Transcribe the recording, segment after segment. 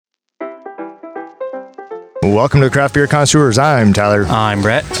Welcome to Craft Beer Connoisseurs. I'm Tyler. I'm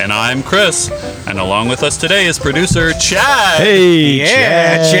Brett. And I'm Chris. And along with us today is producer Chad. Hey,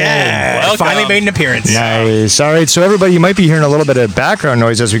 Chad. Welcome. Finally made an appearance. Nice. All right, so everybody, you might be hearing a little bit of background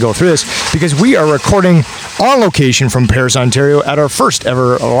noise as we go through this because we are recording on location from Paris, Ontario at our first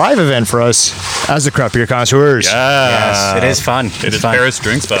ever live event for us as the Craft Beer Connoisseurs. Yes, it is fun. It is fun. Paris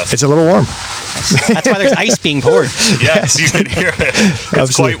Drinks Fest. It's a little warm. That's why there's ice being poured. Yes, you can hear it. It's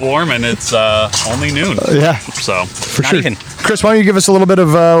Absolutely. quite warm and it's only noon. Yeah, So, for Not sure. even. Chris, why don't you give us a little bit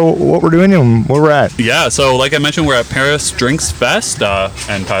of what we're doing and where we're at? yeah, so like I mentioned, we're at Paris Drinks Fest.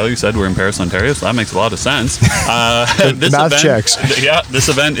 And Tyler, you said we're in Paris, Ontario, so that makes a lot of sense. This math event, checks. Yeah, this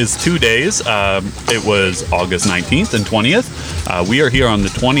event is 2 days. It was August 19th and 20th. We are here on the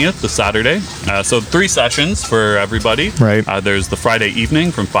 20th, the Saturday. So 3 sessions for everybody. Right. There's the Friday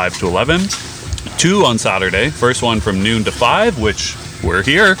evening from 5 to 11. 2 on Saturday. First one from noon to 5, which we're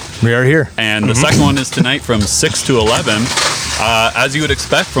here. We are here. And the second one is tonight from 6 to 11. As you would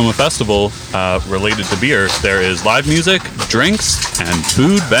expect from a festival related to beer, there is live music, drinks, and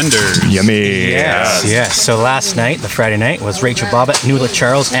food vendors. Yummy. Yes. So last night, the Friday night, was Rachel Bobbitt, Nuala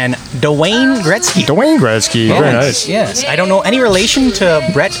Charles, and Dwayne Gretzky. Dwayne Gretzky. Very nice. Yes. I don't know any relation to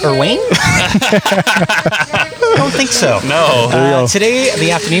Brett or Wayne. I don't think so. No. Today,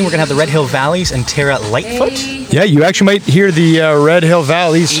 the afternoon, we're going to have the Red Hill Valleys and Tara Lightfoot. Yeah, you actually might hear the Red Hill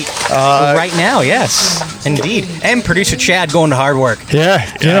Valleys. Right now, yes. Indeed. And producer Chad going to hard work. Yeah,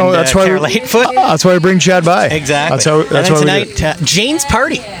 you know, And, that's why Tara Lightfoot. that's why we bring Chad by. Exactly. That's how. That's and why then we do tonight, Jane's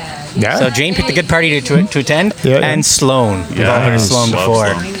party. it. Yeah. So Jane picked a good party to attend, Yeah, yeah. and Sloan. We've all heard of Sloan love before.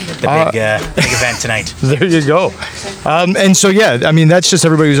 Sloan. The big event tonight. There you go. And so, yeah, I mean, that's just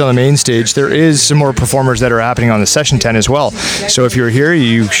everybody who's on the main stage. There is some more performers that are happening on the session tent as well. So if you're here,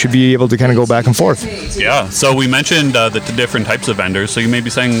 you should be able to kind of go back and forth. Yeah. So we mentioned the different types of vendors. So you may be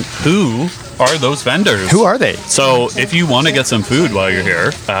saying, who are those vendors? Who are they? So if you want to get some food while you're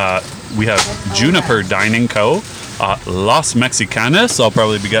here, we have Juniper Dining Co., Los Mexicanos. I'll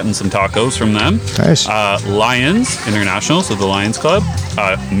probably be getting some tacos from them. Nice. Lions International, so the Lions Club.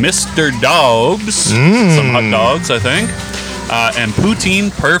 Mr. Dobbs, some hot dogs, I think. And Poutine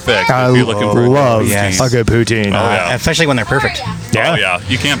Perfect. I if you're looking for love Yes. a good poutine. yeah. Especially when they're perfect. Yeah. Oh, yeah.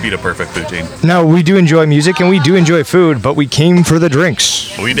 You can't beat a perfect poutine. Now, we do enjoy music and we do enjoy food, but we came for the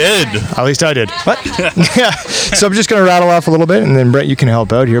drinks. We did. At least I did. What? Yeah. So I'm just going to rattle off a little bit, and then Brett, you can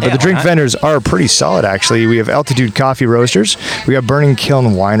help out here. But Yeah, the drink why not? vendors are pretty solid, actually. We have Altitude Coffee Roasters. We have Burning Kiln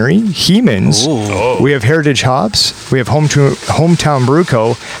Winery, Heeman's. Oh. We have Heritage Hops. We have Hometown Brew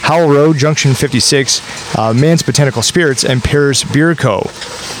Co., Howell Road, Junction 56, Man's Botanical Spirits, and Pears Beer Co.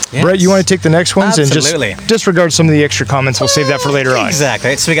 Yes. Brett, you want to take the next ones Absolutely. and just disregard some of the extra comments. We'll save that for later on.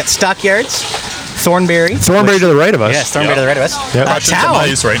 Exactly. So we got Stockyards, Thornbury. Thornbury to the right of us. Yes, Thornbury Yeah. to the right of us. Yep. Crushing some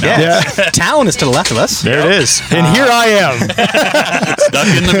ice right now. Yeah. Yeah. Town is to the left of us. There it is. And here I am. Stuck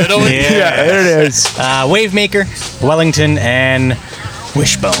in the middle. Yeah, there it is. Wavemaker, Wellington, and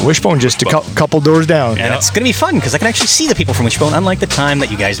Wishbone. Wishbone just a couple doors down. And it's going to be fun because I can actually see the people from Wishbone, unlike the time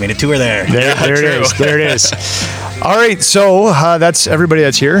that you guys made a tour there. There it true. is. There it is. All right, so that's everybody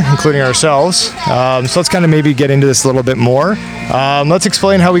that's here, including ourselves. So let's kind of maybe get into this a little bit more. Let's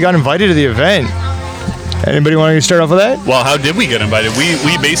explain how we got invited to the event. Anybody want to start off with that? Well, how did we get invited?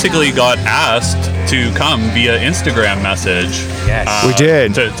 We basically got asked to come via Instagram message. Yes. We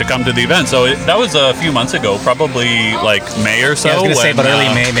did. To come to the event. So that was a few months ago, probably like May or so. Yeah, I was going to say when, about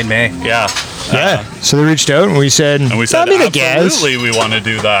early May, mid-May. Yeah. Yeah. So they reached out and we said, And we said, "I mean, I guess. absolutely, we want to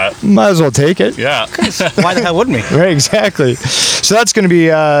do that. Might as well take it." Yeah. Why the hell wouldn't we? Right, exactly. So that's going to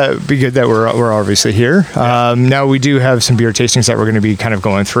be good that we're obviously here. Now we do have some beer tastings that we're going to be kind of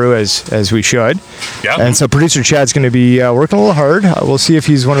going through as we should. Yeah. And so producer Chad's going to be working a little hard. We'll see if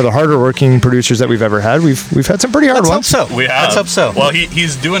he's one of the harder working producers that we've ever had. We've had some pretty hard Let's hope ones. so. We have. Let's hope so. Well,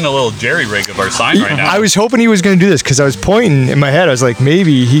 he's doing a little jerry rig of our sign right now. I was hoping he was going to do this because I was pointing in my head. I was like,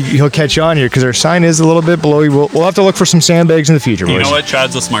 maybe he'll catch on here because our sign is a little bit below. We'll have to look for some sandbags in the future, boys. You know what?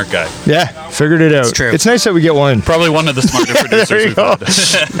 Chad's a smart guy. Yeah, figured it out. It's true. It's nice that we get one. Probably one of the smarter producers There you we've go. had.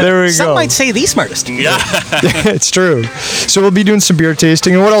 There we Some go. might say the smartest. Yeah. It's true. So we'll be doing some beer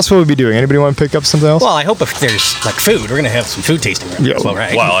tasting. And what else will we be doing? Anybody want to pick up something else? Well, I hope if there's like food, we're going to have some food tasting around here Yeah. as well,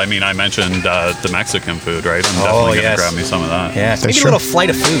 right? Well, I mean, I mentioned the Mexican food, right? I'm definitely going to yes. grab me some of that. Yeah, maybe That's a true. little flight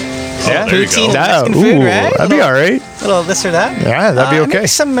of food. Yeah, there you Poutine go. and Mexican food, right? that'd be all right. little this or that. Yeah, that'd be okay. Maybe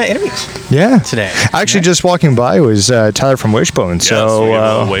some interviews Yeah. today. Actually, just walking by was Tyler from Wishbone. Yeah, so we have a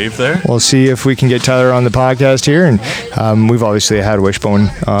So little wave there. we'll see if we can get Tyler on the podcast here. And we've obviously had Wishbone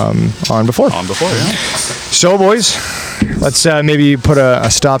on before. On before, yeah. So, boys, let's maybe put a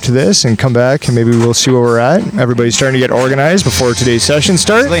stop to this and come back, and maybe we'll see where we're at. Everybody's starting to get organized before today's session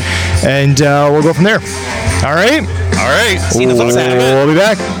starts, and we'll go from there. All right? All right. See you in the flip side. We'll be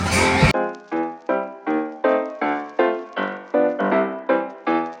back.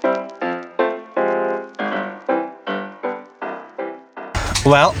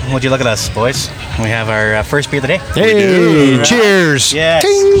 Well, would you look at us, boys? We have our first beer of the day. Hey, cheers. Yes.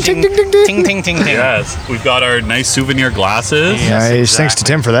 Ting, ting, ting, ting, ting. Ting, ting, ting, ting. Yes, we've got our nice souvenir glasses. Yeah. Nice. Thanks to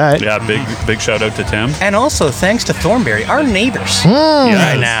Tim for that. Yeah, big shout out to Tim. And also thanks to Thornberry, our neighbors.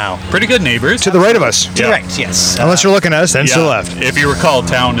 Yes. Right now. Pretty good neighbors. To the right of us. Yeah. Right, yes. Unless you're looking at us, then to the left. If you recall,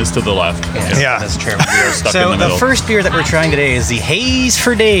 town is to the left. Yeah. That's true. We are stuck in So the the middle. first beer that we're trying today is the Haze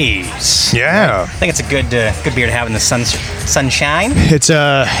for Days. Yeah. I think it's a good beer to have in the sunshine. It's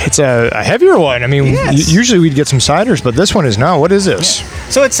a heavier one. I mean, Yes. usually we'd get some ciders, but this one is not. What is this?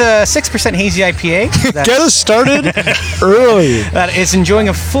 So it's a 6% hazy IPA. Get us started early. That is enjoying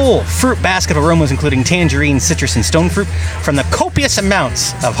a full fruit basket of aromas, including tangerine, citrus, and stone fruit, from the copious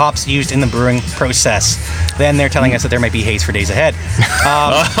amounts of hops used in the brewing process. Then they're telling us that there might be haze for days ahead.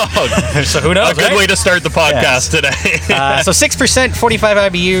 So who knows? A good right? way to start the podcast today. So 6%, 45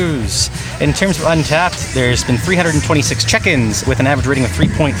 IBUs. In terms of Untapped, there's been 326 check-ins with an average rating of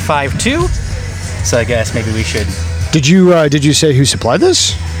 3.52. So I guess maybe we should. Did you say who supplied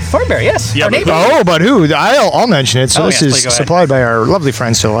this? Thornberry, yes. Yeah, Our but neighbor. Oh, but who? I'll mention it. So Oh, this yes, is please go ahead. supplied by our lovely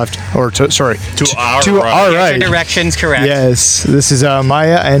friends to the left, or sorry, To our to right. our Your right. directions correct. Yes, this is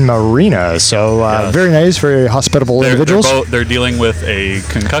Maya and Marina. So Yes. very nice, very hospitable individuals. They're dealing with a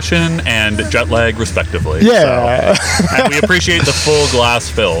concussion and jet lag, respectively. Yeah. So, and we appreciate the full glass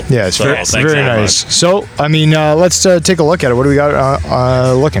fill. Yeah, it's So, very, thanks very very nice. much. So, I mean, let's take a look at it. What do we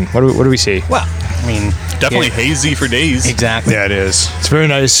got looking? What do we see? Well, I mean, Definitely yeah, hazy for days. exactly. Yeah, it is. It's very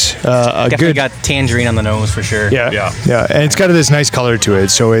nice. A Definitely good. got tangerine on the nose for sure. Yeah, Yeah. yeah, and it's got this nice color to it.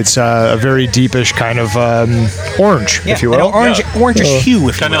 So it's a very deepish kind of orange, Yeah, if you an will. orangish hue,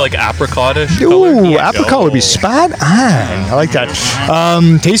 if Kind you of will. like apricotish Ooh, color. apricot would be Oh. spot on. I like that.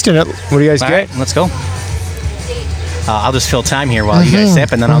 Tasting it. What do you guys All get? right, let's go. I'll just fill time here while you guys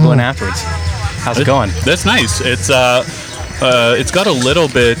sip, and then I'll go in afterwards. How's it going? That's nice. It's got a little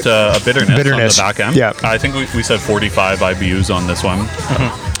bit of bitterness on the back end. Yeah. I think we said 45 IBUs on this one.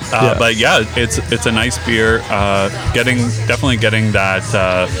 Yeah. But yeah, it's a nice beer. Definitely getting that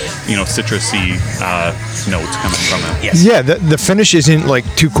citrusy notes coming from it. Yes. Yeah, the finish isn't like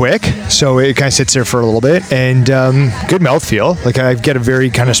too quick, so it kind of sits there for a little bit, and good mouthfeel. Like I get a very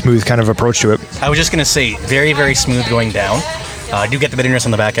kind of smooth kind of approach to it. I was just gonna say, very, very smooth going down. I do get the bitterness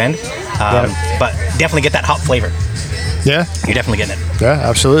on the back end, but definitely get that hop flavor. Yeah, You're definitely getting it. yeah,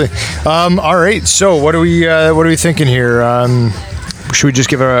 absolutely. All right, so what are we thinking here? Should we just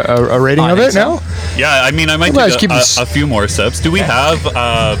give a rating I of think it so. now? Yeah, I mean, I might Well, guys, take keep us- a few more sips. Do we have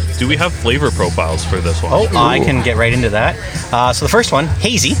flavor profiles for this one? Oh, I can get right into that. So the first one,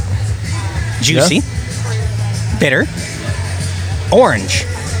 hazy, juicy, bitter, orange.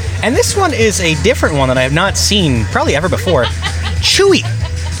 And this one is a different one that I have not seen probably ever before. Chewy.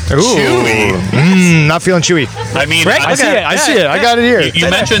 Ooh. Chewy. Not feeling chewy. I mean, Right? I see Okay, it. I see it. I yeah. got it here. You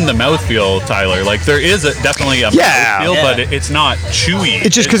mentioned the mouthfeel, Tyler. Like there is definitely a Yeah. mouthfeel, Yeah. but it's not chewy.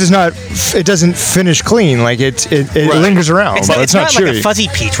 It's just because it's not. It doesn't finish clean. Like it Right. lingers around, It's but not, it's not like chewy. a fuzzy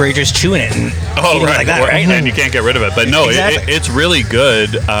peach where you're just chewing it and eating it like that, right? And you can't get rid of it. But no, Exactly. it's really good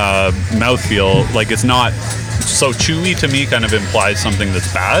mouthfeel. Like it's not so chewy. To me, kind of implies something that's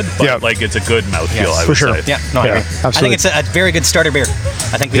bad, but Yeah. like it's a good mouthfeel. Yes. I For would sure. say. Yeah, no, I Yeah, agree. I absolutely. think it's a very good starter beer.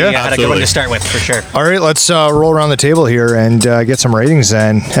 I think we Yeah, had a good one absolutely. to start with for sure. All right, let's roll around the table here and get some ratings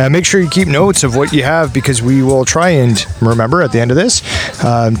then. Make sure you keep notes of what you have because we will try and remember at the end of this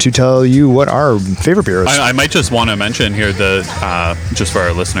to tell you what our favorite beer is. I might just want to mention here just for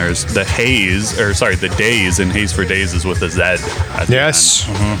our listeners, the days in Haze for Days is with a Z. At the Yes.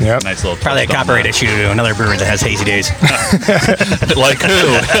 end. Yep. Nice little Probably a twist on copyright issue to another brewery that has hazy days. that. Like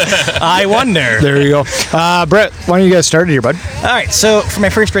who? I wonder. There you go. Brett, why don't you get started here, bud? All right, so for my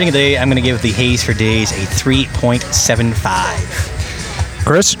first rating of the day, I'm going to give the Haze for Days a 3.75.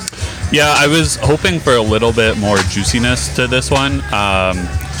 Chris? Yeah, I was hoping for a little bit more juiciness to this one.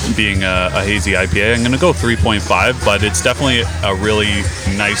 being a hazy IPA, I'm going to go 3.5, but it's definitely a really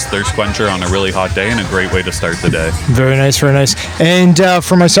nice thirst quencher on a really hot day and a great way to start the day. Very nice, very nice. And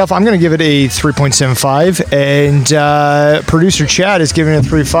for myself, I'm going to give it a 3.75, and producer Chad is giving it a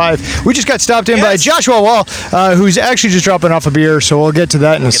 3.5. We just got stopped in by Joshua Wall, who's actually just dropping off a beer, so we'll get to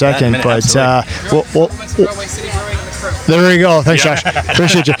that in a second. There we go. Thanks, Josh.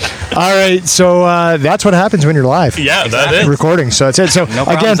 Appreciate you. All right, so that's what happens when you're live. Yeah, that's it. Recording, so that's it. So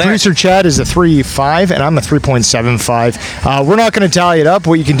again, producer Chad is a 3.5, and I'm a 3.75. We're not going to tally it up.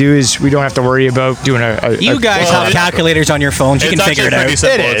 What you can do is we don't have to worry about doing You guys have calculators on your phones. You can figure it out.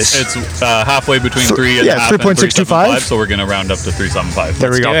 Simple. It's halfway between 3 and 3.625. So we're going to round up to 3.75.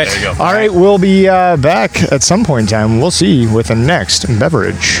 There we go. There you go. All right, we'll be back at some point in time. We'll see with the next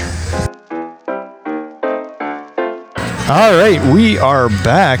beverage. All right, we are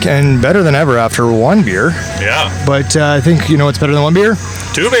back and better than ever after one beer. Yeah. But I think, you know what's better than one beer?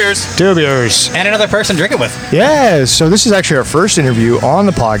 2 beers. 2 beers. And another person to drink it with. Yeah, so this is actually our first interview on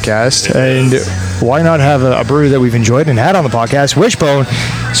the podcast. And why not have a brewery that we've enjoyed and had on the podcast, Wishbone.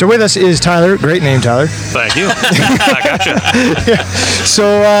 So with us is Tyler. Great name, Tyler. Thank you. I gotcha.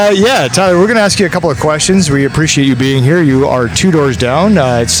 So, Tyler, we're going to ask you a couple of questions. We appreciate you being here. You are 2 doors down.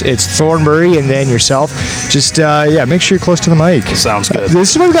 It's Thornbury and then yourself. Just, make sure you're close to the mic. Sounds good.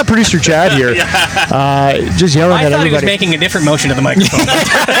 This is why we got producer Chad here. Just yelling at everybody. I thought he was making a different motion to the microphone.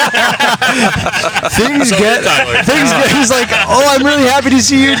 He's like, oh, I'm really happy to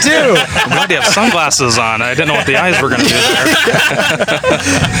see you too. I'm glad you have sunglasses on. I didn't know what the eyes were going to do there.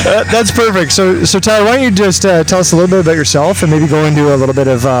 That's perfect. So Tyler, why don't you just tell us a little bit about yourself and maybe go into a little bit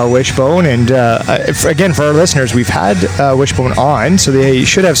of Wishbone. And again, for our listeners, we've had Wishbone on, so they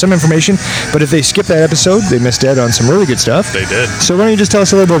should have some information. But if they skip that episode, they missed out on some really good stuff. They did. So why don't you just tell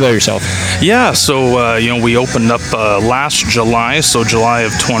us a little bit about yourself? Yeah, so we opened up last July, so July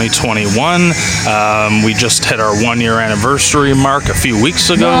of 2021. We just hit our 1-year anniversary mark a few weeks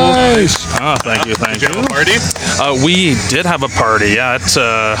ago. Nice. Thank you. Did you have a party? We did have a party. Yeah,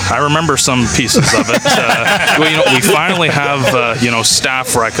 I remember some pieces of it. We finally have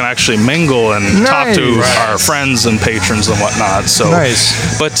staff where I can actually mingle and talk to our friends and patrons and whatnot. So nice.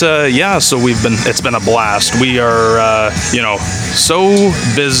 But so it's been a blast. We are so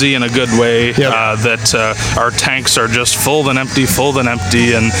busy in a good way that our tanks are just full and empty,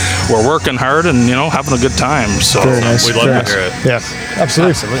 and we're working hard and having a good time. So very nice. We'd love to hear it. Yeah,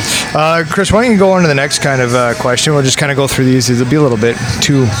 absolutely. Chris, why don't you go on to the next kind of question? We'll just kind of go through these. It'll be a little bit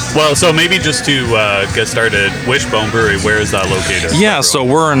too. Well, so maybe just to get started, Wishbone Brewery, where is that located? Yeah, so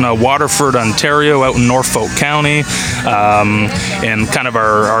we're in Waterford, Ontario, out in Norfolk County, and kind of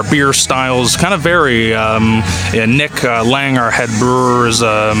our beer styles kind of vary. Nick Lang, our head brewer,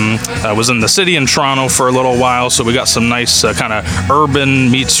 was in the city in Toronto for a little while, so we got some nice kind of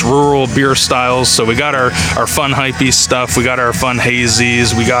urban meets rural beer styles. So we got our fun hypey stuff, we got our fun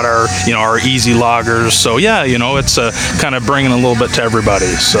hazies, we got our our easy lagers. So it's kind of bringing a little bit to everybody.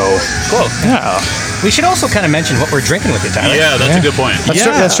 So cool. Yeah. We should also kind of mention what we're drinking with you, Tyler. Yeah, that's a good point.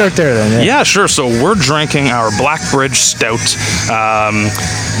 Let's start there then. Yeah, sure. So we're drinking our Blackbridge Stout,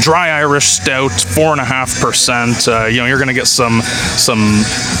 dry Irish Stout, 4.5%. You're going to get some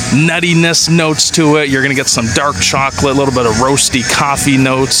nuttiness notes to it. You're going to get some dark chocolate, a little bit of roasty coffee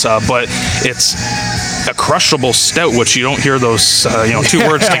notes, but it's a crushable stout, which you don't hear those two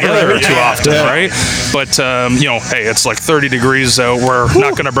words together too often, right? But hey, it's like 30 degrees out. We're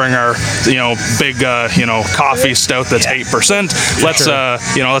not going to bring our big coffee stout that's 8%.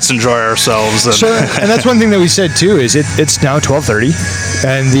 Let's enjoy ourselves. And that's one thing that we said too is it's now 12:30,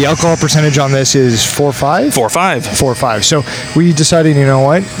 and the alcohol percentage on this is 4.5. 4.5. So we decided,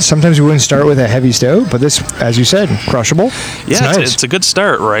 sometimes we wouldn't start with a heavy stout, but this, as you said, crushable. Yeah, it's a good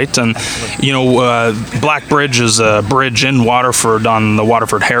start, right? And Blackbridge is a bridge in Waterford on the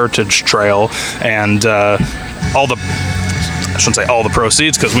Waterford Heritage Trail, and I shouldn't say all the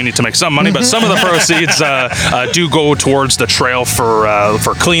proceeds because we need to make some money, but some of the proceeds do go towards the trail for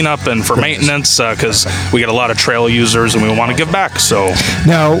cleanup and for maintenance because we get a lot of trail users and we want to give back. So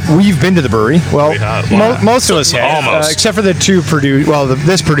now we've been to the brewery. Well, most of us have, almost, except for the two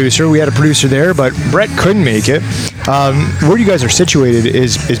this producer. We had a producer there, but Brett couldn't make it. Where you guys are situated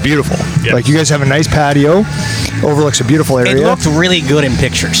is beautiful. Yep. Like you guys have a nice patio, overlooks a beautiful area. It looked really good in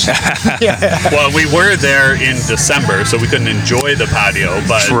pictures. Well, we were there in December, so we couldn't enjoy the patio,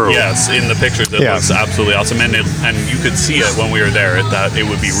 but yes, in the pictures it looks absolutely awesome, and you could see it when we were there that it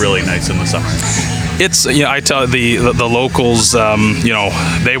would be really nice in the summer. it's I tell the locals,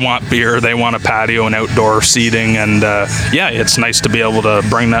 they want beer, they want a patio and outdoor seating, and it's nice to be able to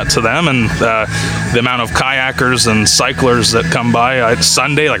bring that to them. And the amount of kayakers and cyclers that come by, it's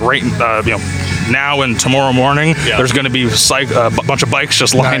Sunday, like right, now and tomorrow morning, there's going to be a bunch of bikes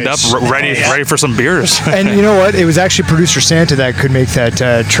just lined up, ready for some beers. And you know what? It was actually producer Santa that could make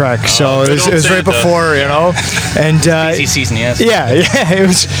that trek. So it was right before, And busy season, yes. Yeah, it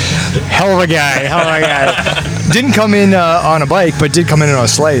was hell of a guy. Didn't come in on a bike, but did come in on a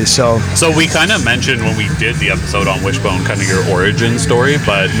sleigh. So we kind of mentioned when we did the episode on Wishbone kind of your origin story,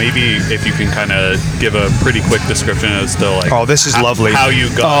 but maybe if you can kind of give a pretty quick description as to like this is lovely. How you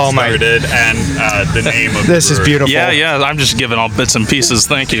got started and the name of this is beautiful. Yeah, I'm just giving all bits and pieces.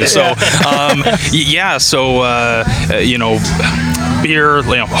 Thank you. So, beer,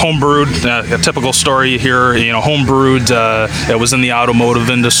 homebrewed, a typical story here. Homebrewed. It was in the automotive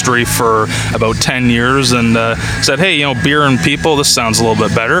industry for about 10 years, and said, hey, beer and people. This sounds a little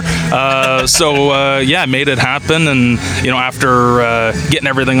bit better. I made it happen, and after getting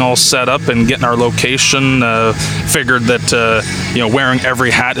everything all set up and getting our location, figured that wearing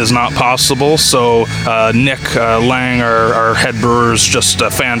every hat is not possible. So Nick Lang, our head brewer, is just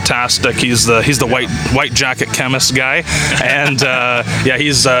fantastic. He's the white jacket chemist guy, and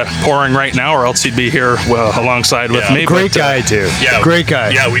he's pouring right now, or else he'd be here alongside with me. Great guy too. Yeah, great guy.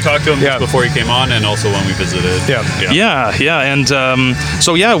 Yeah, we talked to him before he came on, and also when we visited. And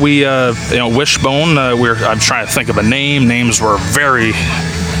we Wishbone. I'm trying to think of a name. Names were very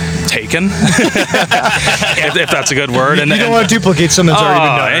taken, if that's a good word. And you don't want to duplicate something that's already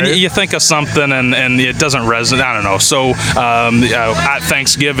been done. And right? you think of something and it doesn't resonate. I don't know. So at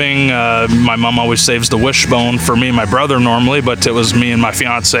Thanksgiving, my mom always saves the Wishbone for me and my brother normally, but it was me and my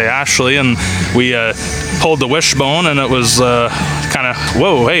fiance Ashley, and we pulled the Wishbone, and it was kind of,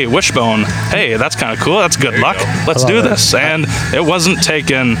 whoa, hey, Wishbone, hey, that's kind of cool. That's good luck. Let's do this. And it wasn't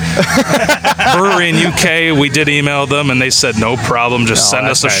taken. Brewery in UK, we did email them, and they said no problem. Just send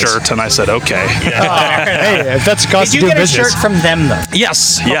us a shirt. And I said, okay. Hey, if that's cost Did to you do get business. a shirt from them, though?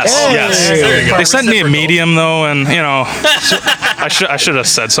 Yes. Hey. They sent me a medium, though, and, I should have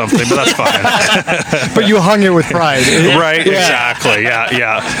said something, but that's fine. But you hung it with pride. Right, exactly.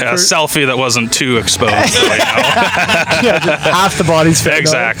 Yeah. A selfie that wasn't too exposed. Half the body's fit.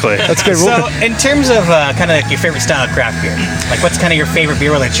 Exactly. That's good. So, in terms of kind of like your favorite style of craft beer, like what's kind of your favorite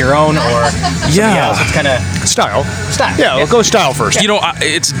beer, whether it's your own or somebody else? What's kind of style. Yeah, we'll go style first.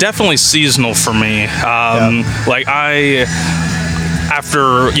 It's definitely seasonal for me.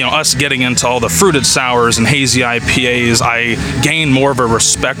 After us getting into all the fruited sours and hazy IPAs, I gained more of a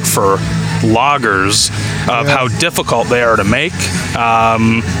respect for lagers, of how difficult they are to make.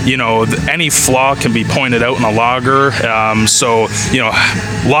 Any flaw can be pointed out in a lager.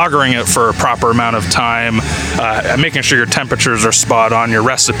 Lagering it for a proper amount of time, making sure your temperatures are spot on, your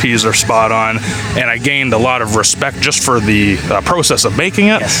recipes are spot on, and I gained a lot of respect just for the process of making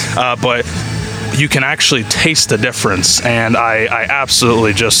it. Yes. But you can actually taste the difference, and I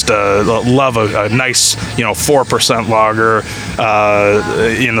absolutely just love a nice 4% lager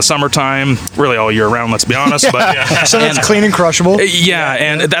in the summertime, really all year round, let's be honest. But so that's clean and crushable.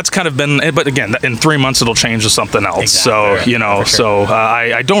 And that's kind of been, but again, in 3 months it'll change to something else. Exactly. So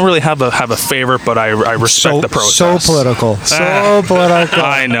I don't really have a favorite, but I respect the process. So political.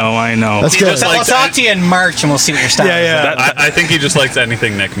 I know. That's good. I'll talk to you in March, and we'll see what your style is. I think he just likes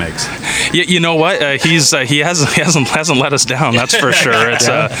anything Nick makes. You know what? He hasn't let us down. That's for sure.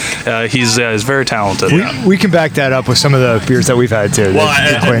 He's very talented. We can back that up with some of the beers that we've had too.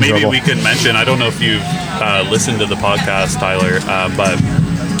 Well, maybe we can mention. I don't know if you've listened to the podcast, Tyler, but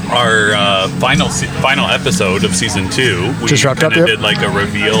our final episode of season 2, we just wrapped up. Did like a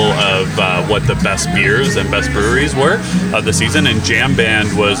reveal of what the best beers and best breweries were of the season, and Jam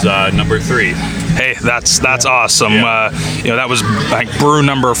Band was number 3. Hey, that's awesome. That was like brew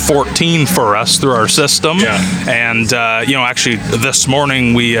number 14 for us through our system. And actually this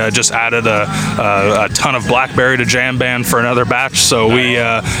morning we just added a ton of blackberry to Jam Band for another batch. So we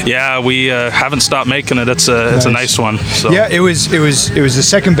haven't stopped making it. It's a nice one. So. Yeah, it was the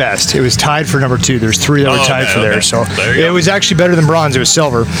second best. It was tied for number 2. There's 3 that were tied for there. So it was actually better than bronze. It was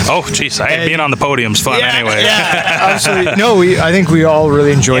silver. Oh, jeez. Being on the podium's fun anyway. Yeah, absolutely. No, I think we all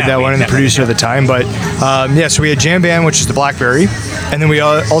really enjoyed that one, and the producer at the time. But so we had Jam Band, which is the blackberry, and then we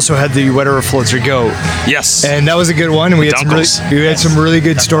also had the Whatever Floats Your Goat. Yes. And that was a good one. And we had some really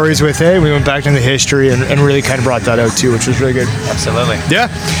good stories with it. We went back into the history and really kind of brought that out too, which was really good. Absolutely. Yeah.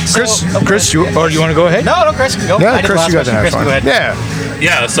 Chris, you want to go ahead? No, Chris can go. Yeah, Chris, you got that. Chris, go ahead. Yeah.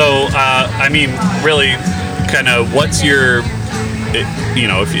 Yeah. So really, kind of, what's your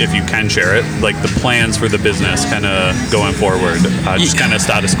if you can share it, like the plans for the business kind of going forward, just kind of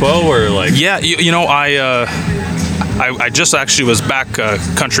status quo, or like? Yeah, I just actually was back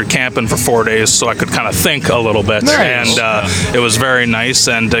country camping for 4 days, so I could kind of think a little bit, Nice. and it was very nice,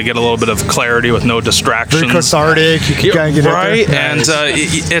 and get a little bit of clarity with no distractions. Very cathartic. You can kind of get out Right, there.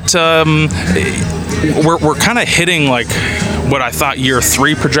 and we're kind of hitting like what I thought year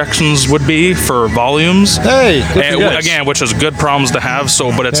 3 projections would be for volumes. Hey, good for And you guys. again, which is good problems to have.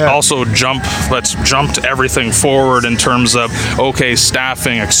 So, but it's Yeah. also jumped everything forward in terms of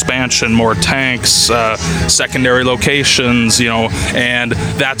staffing, expansion, more tanks, secondary locations, and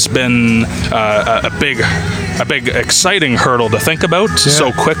that's been a big exciting hurdle to think about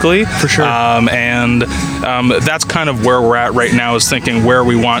so quickly. For sure. And that's kind of where we're at right now, is thinking where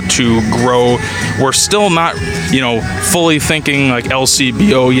we want to grow. We're still not, fully thinking like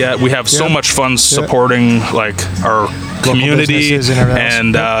LCBO yet. We have so much fun supporting like our community businesses and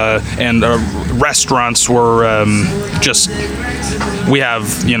everything else. and restaurants. Were we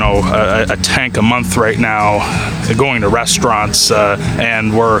have a tank a month right now going to restaurants,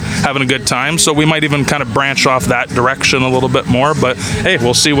 and we're having a good time. So we might even kind of branch off that direction a little bit more. But hey,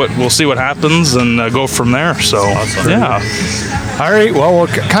 we'll see what happens and go from there. So yeah. All right, well, we're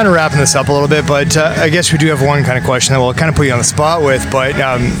kind of wrapping this up a little bit, but I guess we do have one kind of question that we'll kind of put you on the spot with, but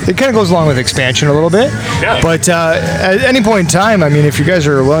it kind of goes along with expansion a little bit. Yeah. But at any point in time, I mean, if you guys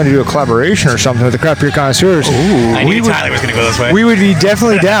are willing to do a collaboration or something with the Craft Beer Connoisseurs, I knew Tyler was going to go this way. we would be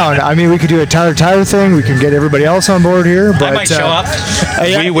definitely down. I mean, we could do a Tyler thing. We can get everybody else on board here. But I might show up.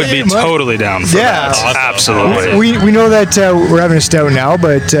 We would be totally down for Yeah. that. Awesome. Absolutely. We know that we're having a stout now,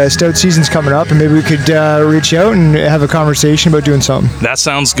 but stout season's coming up, and maybe we could reach out and have a conversation about doing something. That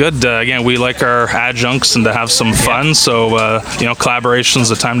sounds good. Again, we like our adjuncts and to have some fun. So, collaboration's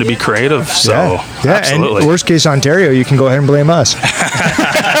the time to be creative. So, absolutely. And worst case Ontario, you can go ahead and blame us.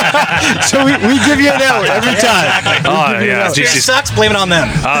 So we give you an out every time. Oh, yeah. If it Geez, sucks, blame it on them.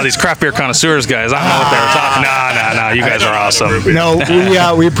 these craft beer connoisseurs guys, I don't know what they were talking. No. You guys are awesome.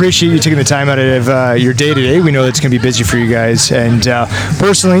 No, we appreciate you taking the time out of your day today. We know it's going to be busy for you guys. And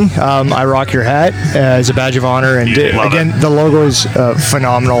personally, I rock your hat as a badge of honor. And Love again, the logo is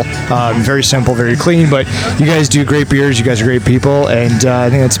phenomenal. Very simple, very clean. But you guys do great beers. You guys are great people. And I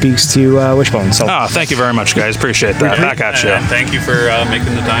think that speaks to Wishbone. So. Oh, thank you very much, guys. Appreciate that. Back at you. And thank you for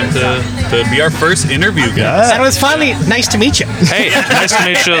making the time to be our first interview, guys. And it was finally nice to meet you. Hey, nice to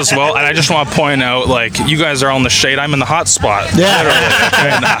meet you as well. And I just want to point out, like, you guys are on the shade. I'm in the hot spot. Yeah.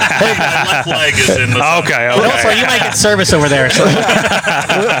 My left leg is in the Okay. Also, you might get service over there. So.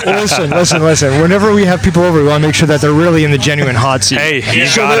 Listen. Whenever we have people over, we want to make sure that they're really in the genuine hot seat. Hey, you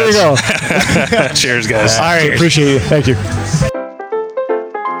So got there it. you go. Cheers, guys. All right, appreciate you. Thank you.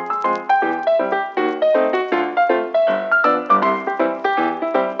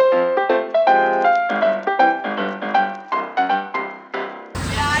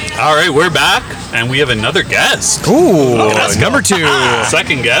 All right, we're back, and we have another guest. Ooh, Let's go. number 2.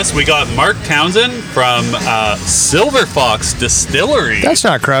 Second guest, we got Mark Townsend from Silver Fox Distillery. That's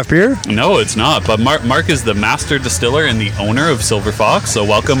not craft beer. No, it's not. But Mark is the master distiller and the owner of Silver Fox. So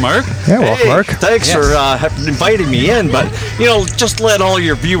welcome, Mark. Yeah, welcome, Mark. Thanks for inviting me in, but just let all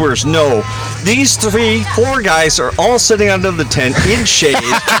your viewers know these 4 guys are all sitting under the tent in shade. And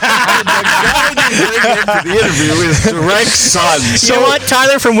the guy they bring in for the interview is Derek's son. You know what?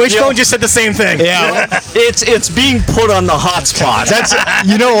 Tyler from Wishbone just said the same thing. Yeah, It's being put on the hot spot. that's.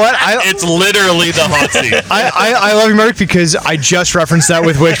 You know what? It's literally the hot seat. I love you, Mark, because I just referenced that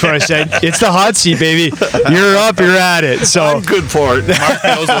with Wishbone. I said it's the hot seat, baby. You're up, you're at it. So I'm good for it. Mark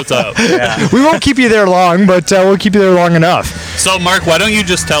knows what's up. we won't keep you there long, but we'll keep you there long enough. So, Mark, why don't you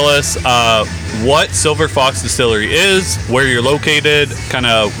just tell us what Silver Fox Distillery is, where you're located, kind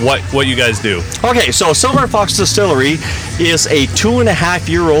of what you guys do. Okay, so Silver Fox Distillery is a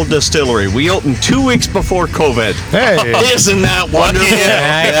 2.5-year-old distillery. We opened 2 weeks before COVID. Hey. Isn't that wonderful?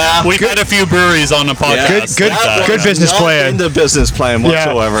 Yeah. We've had a few breweries on the podcast. Good- like that. good business Not plan. in the business plan Yeah,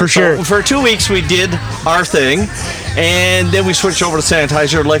 whatsoever. for sure. So for 2 weeks we did our thing, and then we switched over to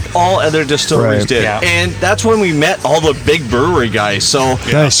sanitizer like all other distilleries Right. did. Yeah. And that's when we met all the big brewery guys. So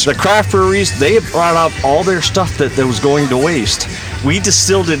Nice. the craft breweries, they brought up all their stuff that was going to waste. We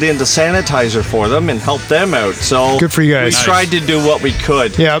distilled it into sanitizer for them and helped them out. So Good for you guys. We Nice. tried to do what we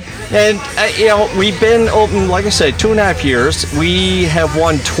could. Yep. And, we've been open, like I said, 2.5 years. We have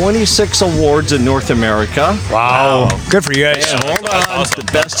won 26 awards in North America. Wow. Good for you guys. And hold on, the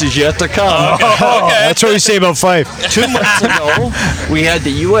best is yet to come. That's what we say about Fife. 2 months ago, we had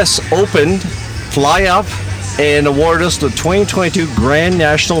the U.S. Open fly up and award us the 2022 Grand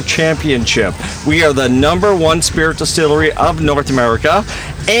National Championship. We are the #1 spirit distillery of North America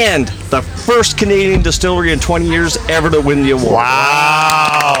and the first Canadian distillery in 20 years ever to win the award.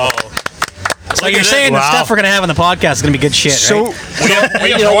 Wow. So you're saying the stuff we're going to have on the podcast is going to be good shit, So, right?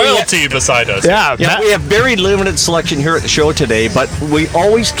 We have royalty beside us. yeah, Yeah, Matt- we have very limited selection here at the show today, but we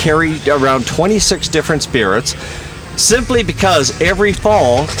always carry around 26 different spirits simply because every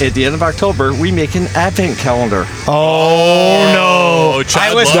fall at the end of October we make an advent calendar. Oh,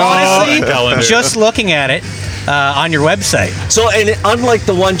 Chad I was loves honestly the calendar. just looking at it on your website. So, and unlike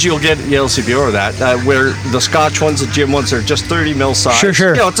the ones you'll get at the LCBO or that, where the Scotch ones, the gin ones are just 30 ml size. Sure.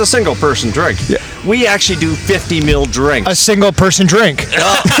 You know, it's a single person drink. Yeah. We actually do 50 ml drinks. a single person drink.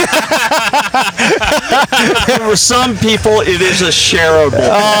 For some people, it is a shareable.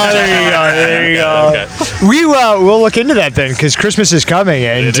 There you go. Okay. We'll look into that then, because Christmas is coming,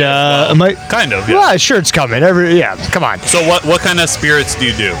 and It is, well, it might. kind of, yeah. Well, sure, it's coming. Come on. So what kind of spirits do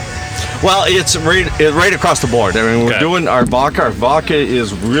you do? Well, it's right across the board. I mean, we're Okay. doing our vodka. Our vodka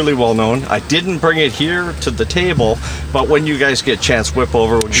is really well known. I didn't bring it here to the table, but when you guys get a chance, whip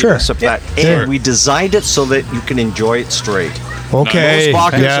over. We'll give Sure. you a sip of that. And Sure. we designed it so that you can enjoy it straight. Okay.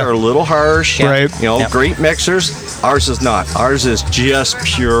 Most vodkas yeah. are a little harsh. Right. You know, Yep. great mixers. Ours is not. Ours is just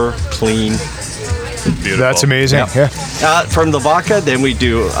pure, clean. Beautiful. That's amazing. Yeah. Yeah. From the vodka, then we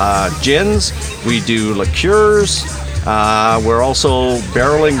do gins. We do liqueurs. We're also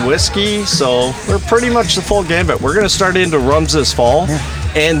barreling whiskey, so we're pretty much the full gambit. We're going to start into rums this fall,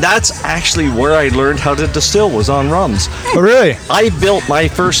 and that's actually where I learned how to distill, was on rums. Oh, really? I built my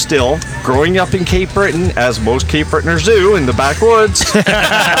first still growing up in Cape Breton, as most Cape Brittoners do, in the backwoods.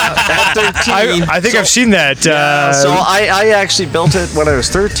 At 13. I think I've seen that. So I actually built it when I was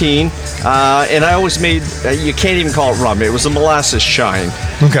 13, and I always made, you can't even call it rum, it was a molasses shine.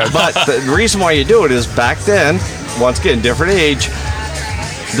 Okay. But the reason why you do it is back then, once again, different age,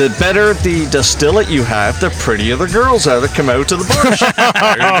 the better the distillate you have, the prettier the girls are that come out to the bush.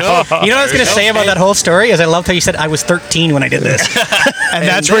 There you go. You know what I was going to say about that whole story? Is I loved how you said I was 13 when I did this. and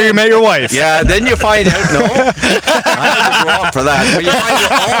that's where you met your wife. Yeah, then you find out, no, I had to grow up for that. But you find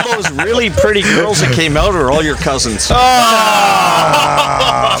out all those really pretty girls that came out are all your cousins. Oh,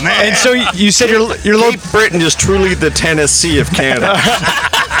 man. And so you said you're Cape Breton is truly the Tennessee of Canada.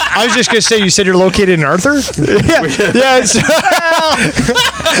 I was just gonna say you said you're located in Arthur. Yeah. Yes.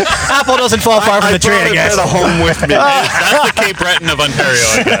 Apple doesn't fall far from the tree, I brought guess. it home with me. That's the Cape Breton of Ontario,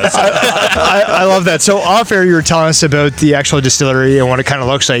 I guess. I love that. So off air, you were telling us about the actual distillery and what it kind of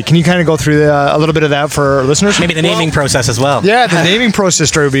looks like. Can you kind of go through a little bit of that for our listeners? Maybe the naming process as well. Yeah, the naming process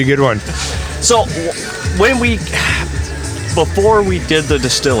story would be a good one. So before we did the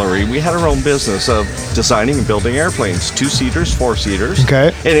distillery, we had our own business of designing and building airplanes, 2-seaters, 4-seaters.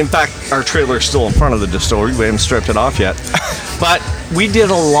 Okay. And in fact, our trailer's still in front of the distillery. We haven't stripped it off yet. But we did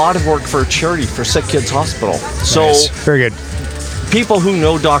a lot of work for a charity, for Sick Kids Hospital. So Nice. Very good. people who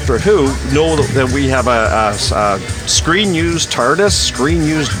know Doctor Who know that we have a screen-used TARDIS,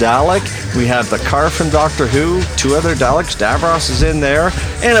 screen-used Dalek. We have the car from Doctor Who, 2 other Daleks, Davros is in there,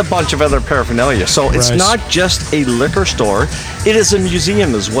 and a bunch of other paraphernalia. So it's Right. not just a liquor store, it is a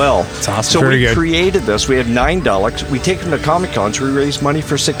museum as well. It's awesome. So Very we good. created this. We have 9 Daleks. We take them to Comic-Cons. We raise money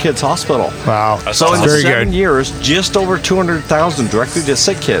for Sick Kids Hospital. Wow. So in the Very 7 good. years, just over 200,000 directly to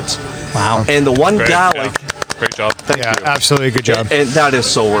sick kids. Wow. And the one Great, Dalek... yeah. Great job. Yeah, absolutely. Good job. And that is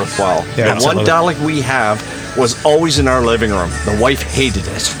so worthwhile. Yeah, the one absolutely. Dalek we have was always in our living room. The wife hated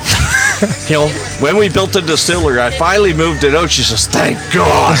it. You know, when we built the distillery, I finally moved it out. She says, "Thank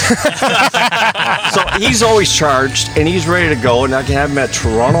God." So he's always charged and he's ready to go, and I can have him at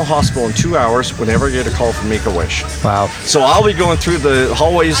Toronto Hospital in 2 hours whenever I get a call from Make-A-Wish. Wow. So I'll be going through the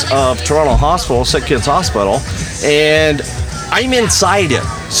hallways of Toronto Hospital, Sick Kids Hospital, and I'm inside it.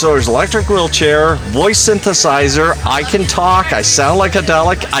 So there's electric wheelchair, voice synthesizer. I can talk. I sound like a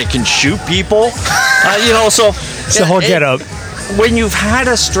Dalek. I can shoot people. You know, so It's the whole get up. when you've had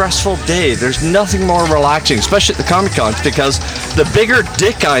a stressful day, there's nothing more relaxing, especially at the Comic-Cons, because the bigger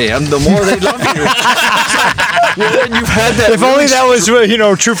dick I am, the more they love you. When you've had that If only that was,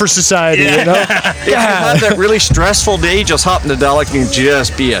 true for society, you know? if you had that really stressful day, just hop in the Dalek and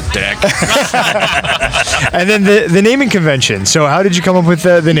just be a dick. And then the naming convention. So how did you come up with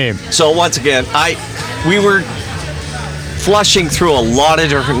the name? So once again, we were flushing through a lot of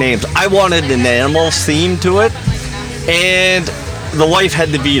different names. I wanted an animal theme to it, and the wife had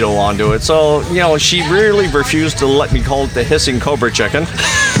the veto onto it. So, she really refused to let me call it the Hissing Cobra Chicken.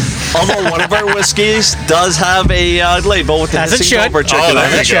 Although one of our whiskeys does have a label with the As it Hissing should. Cobra Chicken Oh, there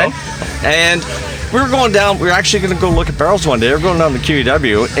on you it. go. And we were going down, we were actually going to go look at barrels one day. We were going down to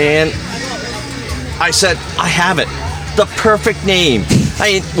QEW, and I said, I have it. The perfect name.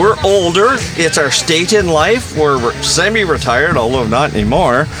 I mean, we're older. It's our stage in life. We're semi-retired, although not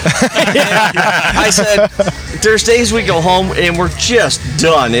anymore. I said, there's days we go home and we're just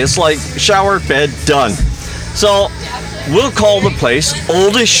done. It's like shower, bed, done. So we'll call the place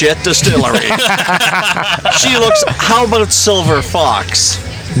Old as Shit Distillery. She looks, how about Silver Fox?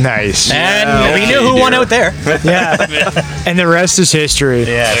 Nice. And we knew who won out there. Yeah. And the rest is history.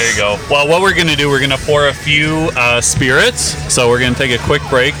 Yeah. There you go. Well, what we're going to do, we're going to pour a few spirits. So we're going to take a quick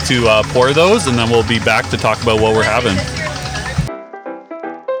break to pour those, and then we'll be back to talk about what we're having.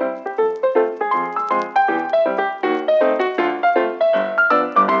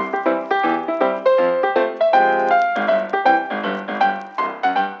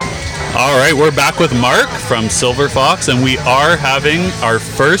 All right, we're back with Mark from Silver Fox, and we are having our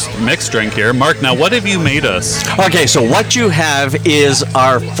first mixed drink here. Mark, now what have you made us? Okay, so what you have is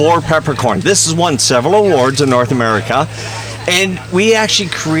our 4 peppercorn. This has won several awards in North America, and we actually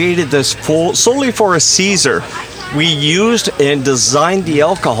created this solely for a Caesar. We used and designed the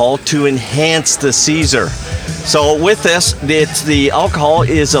alcohol to enhance the Caesar. So with this, the alcohol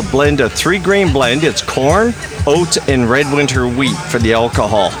is a blend of 3-grain blend. It's corn, oats, and red winter wheat for the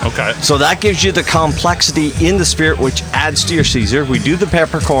alcohol. Okay. So that gives you the complexity in the spirit, which adds to your Caesar. We do the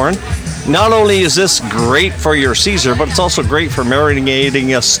peppercorn. Not only is this great for your Caesar, but it's also great for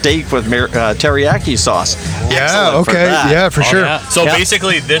marinating a steak with teriyaki sauce. Yeah, Excellent for okay. that. Yeah, for sure. Yeah. So Yeah.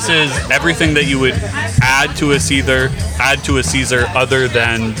 basically, this is everything that you would add to a Caesar other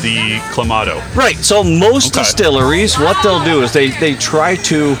than the Clamato. Right. So most Okay. distilleries, what they'll do is they try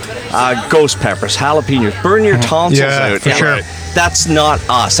to ghost peppers, jalapenos, burn your tonsils Yeah, out. for sure. That's not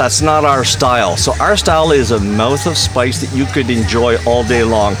us. That's not our style. So our style is a mouth of spice that you could enjoy all day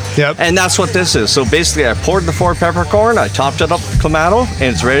long. Yep. And that's what this is. So basically, I poured the 4 peppercorn, I topped it up with Clamato,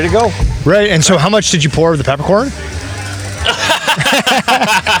 and it's ready to go. Right. And so, how much did you pour of the peppercorn?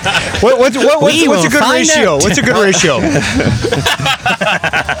 What's a good find ratio? out. What's a good ratio?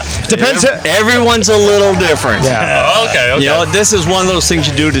 Depends. Everyone's a little different. Yeah. Okay. You know, this is one of those things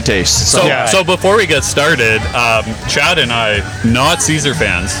you do to taste. So, Yeah. so before we get started, Chad and I, not Caesar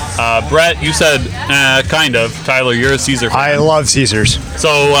fans. Brett, you said kind of. Tyler, you're a Caesar fan. I love Caesars.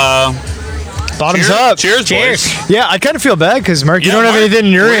 So, Bottoms cheers, up. cheers, Cheers. boys. Yeah, I kind of feel bad because Mark, you Yeah, don't have Mark, anything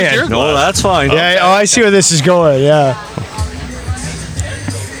in your where's hand. your No, glass? that's fine. Yeah. Oh, I see where this is going. Yeah.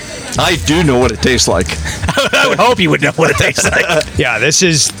 I do know what it tastes like. I would hope you would know what it tastes like. Yeah. This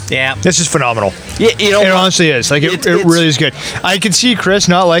is phenomenal. Yeah, you know, It honestly is. Like it It's- really is good. I can see Chris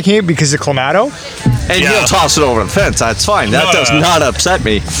not liking it because of Clamato. and Yeah. he'll toss it over the fence. That's fine. That No, does no. not upset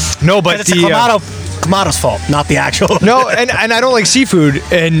me. No, but But it's the a Clamato's fault, not the actual. no, and I don't like seafood,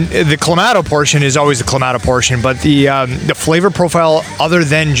 and the Clamato portion is always the Clamato portion, but the flavor profile, other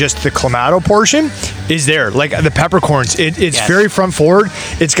than just the Clamato portion, is there. Like the peppercorns, it's Yes. very front forward.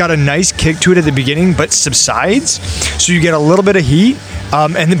 It's got a nice kick to it at the beginning, but subsides, so you get a little bit of heat,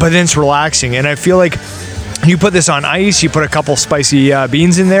 but then it's relaxing, and I feel like. You put this on ice, you put a couple spicy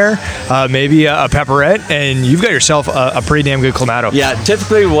beans in there, maybe a pepperette, and you've got yourself a pretty damn good Clamato. Yeah,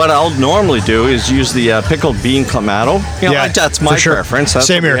 typically what I'll normally do is use the pickled bean Clamato. You know, Yeah, that's my for sure. preference. That's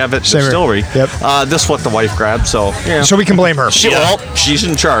Same what here. we have at Same here. distillery. Yep. This is what the wife grabbed, so yeah. So we can blame her. Well, she's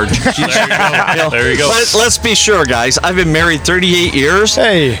in charge. There you go. There you go. But let's be sure, guys. I've been married 38 years.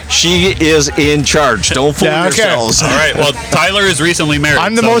 Hey. She is in charge. Don't fool Yeah, okay. yourselves. All right. Well, Tyler is recently married.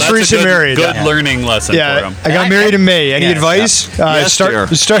 I'm the so most that's a recent good- married. Good Yeah. learning lesson for Yeah, him. I got married in May. Any Yes, advice? Yes, dear.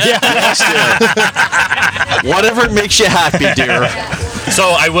 Start. Yeah. Whatever makes you happy, dear.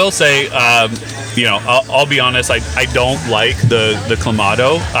 So I will say, I'll be honest. I don't like the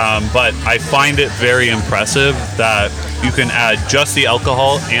Clamato, but I find it very impressive that you can add just the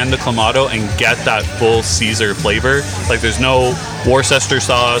alcohol and the Clamato and get that full Caesar flavor. Like there's no Worcester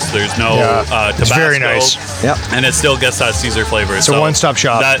sauce, there's no Yeah, Tabasco. it's very nice. Yep. And it still gets that Caesar flavor. It's a one-stop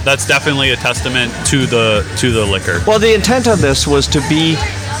shop. That's definitely a testament to the liquor. Well, the intent of this was to be,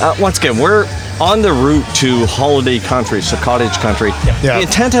 once again, we're on the route to holiday country, so cottage country. Yeah. The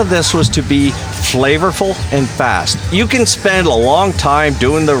intent of this was to be flavorful and fast. You can spend a long time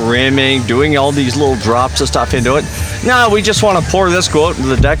doing the rimming, doing all these little drops of stuff into it. No, we just want to pour this, go out to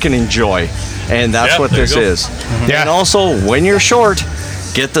the deck and enjoy. And that's Yeah, what there you this go. is. Yeah. And also, when you're short,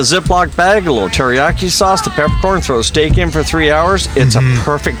 get the Ziploc bag, a little teriyaki sauce, the peppercorn, throw a steak in for 3 hours. It's a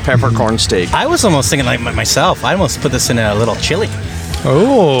perfect peppercorn steak. I was almost thinking like myself. I almost put this in a little chili.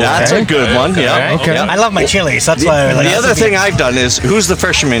 Oh, That's a good one. Okay. Yeah. Okay. I love my chili, so that's The, why. the other thing I've done is, who's the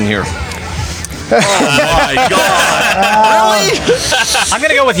fisherman here? Oh my God! I'm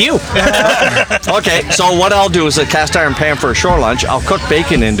gonna go with you. Okay, so what I'll do is a cast iron pan for a shore lunch. I'll cook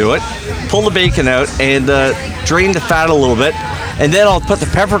bacon into it, pull the bacon out, and drain the fat a little bit. And then I'll put the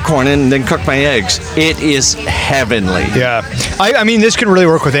peppercorn in and then cook my eggs. It is heavenly. Yeah. I mean, this could really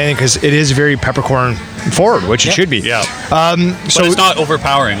work with anything because it is very peppercorn forward, which it should be. Yeah. So But it's not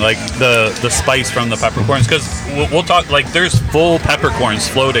overpowering, like the spice from the peppercorns, because we'll talk, like, there's full peppercorns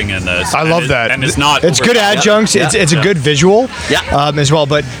floating in this. I love that. And it's not It's good overpowering. adjuncts. Yeah. It's a good visual as well.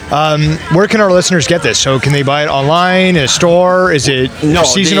 But where can our listeners get this? So can they buy it online, in a store? Is it No,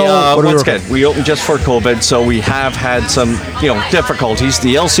 seasonal? What do we once work again, we opened just for COVID, so we have had some, difficulties.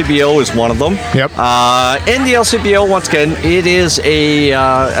 The LCBO is one of them. Yep. And the LCBO, once again, it is a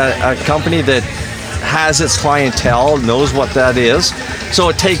company that has its clientele, knows what that is. So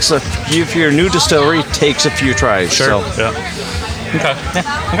it takes if you're a new distillery, it takes a few tries. Sure. So. Yeah.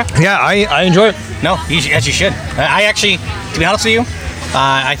 Okay. Yeah, I enjoy it. No, as you should. I actually, to be honest with you,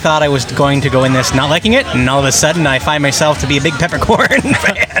 I thought I was going to go in this not liking it, and all of a sudden I find myself to be a big peppercorn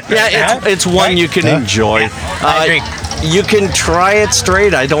fan. Yeah, it's one you can enjoy. I agree. You can try it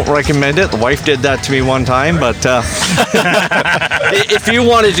straight. I don't recommend it. The wife did that to me one time, but if you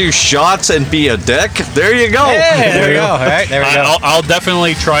want to do shots and be a dick, there you go. Hey, there we go. All right, there we go. I'll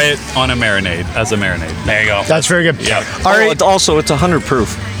definitely try it on a marinade, as a marinade. There you go. That's very good. Yeah. All right. It's 100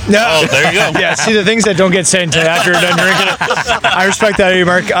 proof. No. Oh, there you go. Yeah, see the things that don't get sent after you're done drinking it. I respect that of you,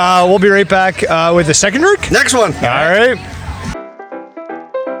 Mark. We'll be right back with the second drink. Next one. All right.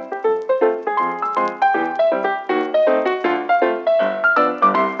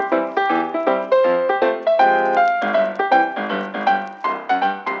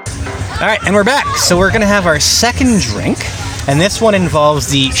 All right, and we're back. So we're going to have our second drink, and this one involves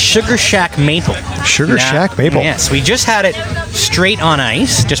the Sugar Shack Maple. Sugar Shack Maple. Yes, we just had it straight on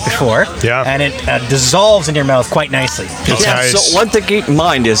ice just before. Yeah. And it dissolves in your mouth quite nicely. It's Yeah, nice. so one thing to keep in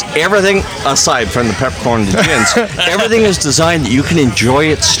mind is everything, aside from the peppercorn and the gins, everything is designed that you can enjoy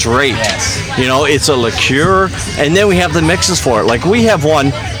it straight. Yes. It's a liqueur, and then we have the mixes for it. Like we have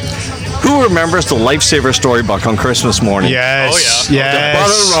one. Who remembers the Lifesaver Storybook on Christmas morning? Yes. Oh, yeah. Yes.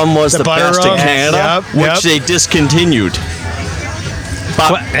 The butter rum was the butter best rum. in Canada, Yep, which they discontinued.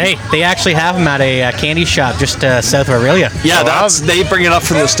 But, hey, they actually have them at a candy shop just south of Aurelia. Yeah, they bring it up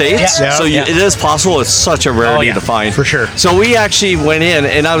from the States, Yeah. so Yeah. it is possible. It's such a rarity yeah. to find. For sure. So we actually went in,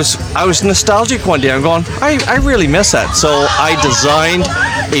 and I was nostalgic one day. I'm going, I really miss that. So I designed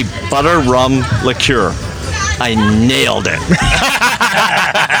a butter rum liqueur. I nailed it.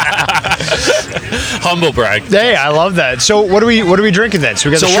 Humble brag. Hey, I love that. So what are we drinking then? So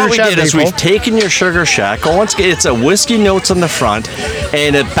we got So the what Sugar we Shack did is Maple. we've taken your Sugar Shack. Once again, it's a whiskey notes on the front,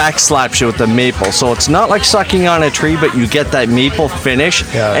 and it back slaps you with the maple. So it's not like sucking on a tree, but you get that maple finish,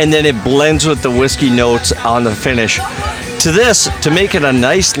 Yeah. and then it blends with the whiskey notes on the finish. To this, to make it a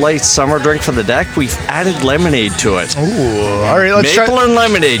nice light summer drink for the deck, we've added lemonade to it. Ooh, all right, let's Maple try. and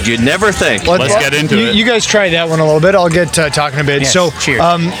lemonade, you'd never think. Let's get into it. You guys try that one a little bit. I'll get talking a bit. Yes, So, cheers.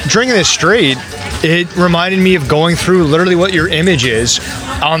 drinking this straight, it reminded me of going through literally what your image is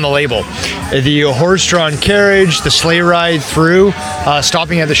on the label. The horse-drawn carriage, the sleigh ride through,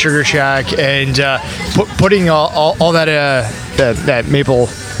 stopping at the Sugar Shack, and putting all that maple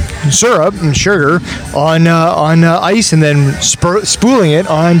syrup and sugar on ice, and then spooling it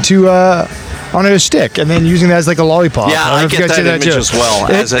onto a stick, and then using that as like a lollipop. Yeah, don't know I if you get guys that do image too. as well.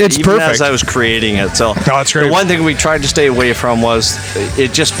 It's even perfect. as I was creating it. So it's great. The one thing we tried to stay away from was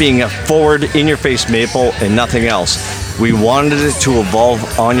it just being a forward, in-your-face maple and nothing else. We wanted it to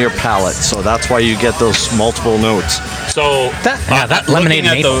evolve on your palate, so that's why you get those multiple notes. So that lemonade looking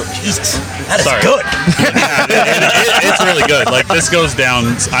at maple. the- Jesus, that is Sorry. good. It's really good. Like, this goes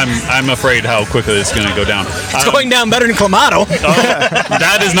down. I'm afraid how quickly it's going to go down. It's going down better than Clamato.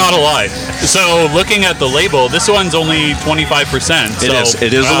 That is not a lie. So looking at the label, this one's only 25%.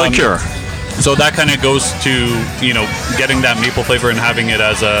 It is a liqueur. So that kind of goes to, getting that maple flavor and having it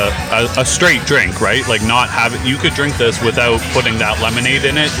as a straight drink, right? Like, not have it. You could drink this without putting that lemonade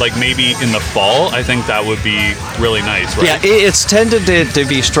in it. Like, maybe in the fall, I think that would be really nice, right? Yeah, it's tended to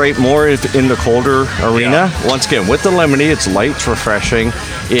be straight more in the colder arena. Yeah. Once again, with the lemonade, it's light, it's refreshing.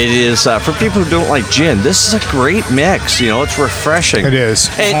 It is, for people who don't like gin, this is a great mix. It's refreshing. It is.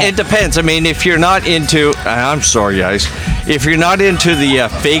 It depends. I mean, if you're not into, I'm sorry, guys, if you're not into the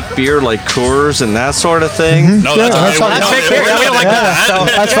fake beer like Coors and that sort of thing, No, that's that's okay. fine. We're- That's fake beer. We don't like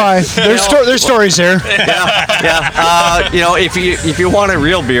that. That's fine. There's stories here. if you want a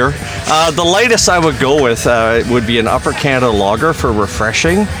real beer, the lightest I would go with would be an Upper Canada Lager for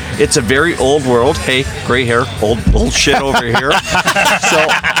refreshing. It's a very old world. Hey, gray hair, old shit over here. So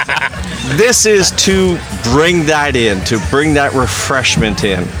this is to bring that in, to bring that refreshment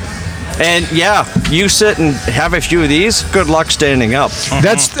in. And yeah, you sit and have a few of these. Good luck standing up. And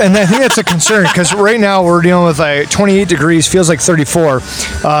I think that's a concern because right now we're dealing with like 28 degrees, feels like 34.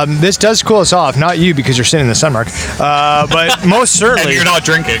 This does cool us off. Not you because you're sitting in the sun, Mark. But most certainly, And you're not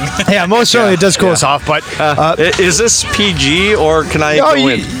drinking. yeah, most certainly it does cool us off. But Is this PG or can I go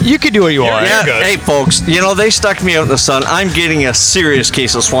in? you could do what you want. Yeah, good. hey folks, they stuck me out in the sun. I'm getting a serious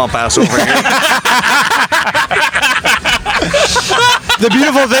case of swamp ass over here. The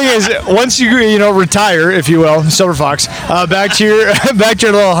beautiful thing is, once you retire, if you will, Silver Fox, back to your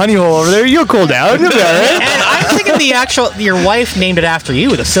little honey hole over there, you'll cool down. You'll be all right. And I'm thinking your wife named it after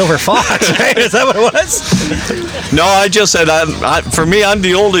you, the Silver Fox, right? Is that what it was? No, I just said, for me, I'm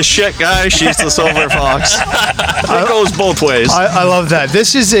the oldest shit guy. She's the silver fox. It goes both ways. I love that.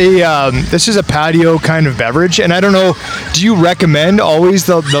 This is a patio kind of beverage, and I don't know. Do you recommend always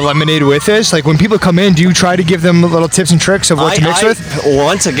the lemonade with this? Like when people come in, do you try to give them little tips and tricks of what to mix with?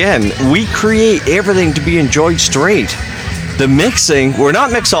 Once again, we create everything to be enjoyed straight. The mixing, we're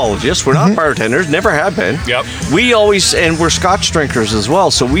not mixologists, we're not bartenders, never have been. Yep. We always, and we're Scotch drinkers as well,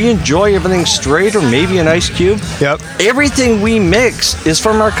 so we enjoy everything straight or maybe an ice cube. Yep. Everything we mix is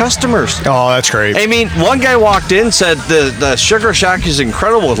from our customers. Oh, that's great. I mean, one guy walked in, said the Sugar Shack is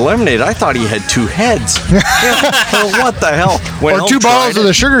incredible with lemonade. I thought he had two heads. What the hell? Went Or home, 2 bottles tried of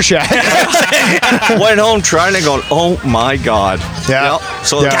the Sugar Shack. it. Went home trying to go, oh my God. Yeah. Yep.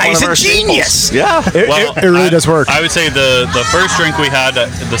 So Yeah. that's one Guy's of a our genius. staples. Yeah. It really does work. I would say the first drink we had,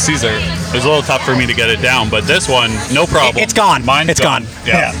 the Caesar, it was a little tough for me to get it down, but this one, no problem. It's gone. Mine's It's gone.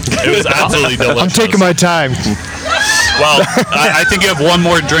 Yeah. It was absolutely delicious. I'm taking my time. Well, I think you have one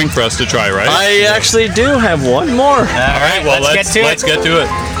more drink for us to try, right? I actually do have one more. All right, well, let's get to it.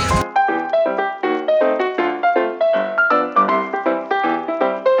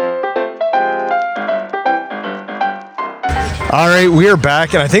 All right, we are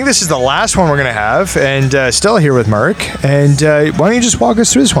back, and I think this is the last one we're going to have, and still here with Mark. And why don't you just walk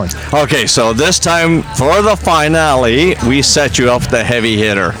us through this one? Okay, so this time for the finale, we set you up the heavy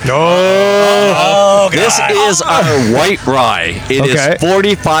hitter. Oh, This is our white rye. It is Okay.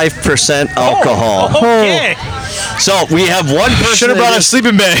 45% alcohol. Okay. So we have one person. should have that brought a is-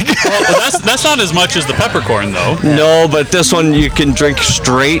 sleeping bag. Well, that's not as much as the peppercorn, though. No, but this one you can drink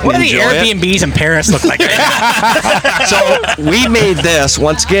straight What do and the enjoy it. Airbnbs in Paris look like? So we made this,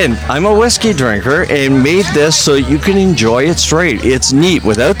 once again, I'm a whiskey drinker and made this so you can enjoy it straight. It's neat.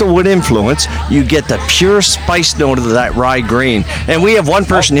 Without the wood influence, you get the pure spice note of that rye grain. And we have one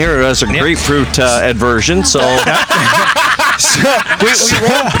person here who has a grapefruit aversion, so we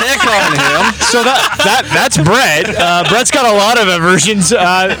won't pick on him. So that's Brett. Brett's got a lot of aversions.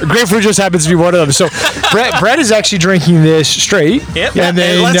 Grapefruit just happens to be one of them. So Brett is actually drinking this straight. Yep. And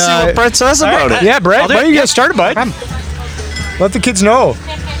then And let's see what Brett says about it. Yeah, Brett, I'll do why it. don't you Yep. get started, bud? Let the kids know.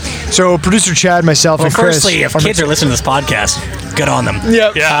 So producer Chad, myself, Well, and Chris. firstly, if are kids are listening to this podcast, good on them.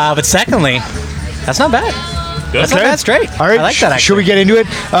 Yep. Yeah. But secondly, that's not bad. Good. That's not bad straight. All right, I like that, actually. should we get into it?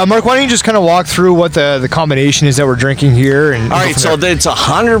 Mark, why don't you just kind of walk through what the combination is that we're drinking here? And All right, so it's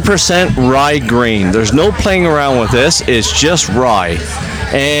 100% rye grain. There's no playing around with this. It's just rye.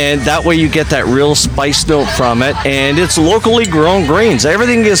 And that way you get that real spice note from it. And it's locally grown grains.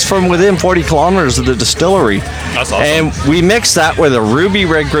 Everything is from within 40 kilometers of the distillery. That's awesome. And we mix that with a ruby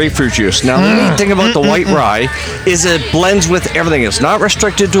red grapefruit juice. Now, the neat thing about the white rye is it blends with everything. It's not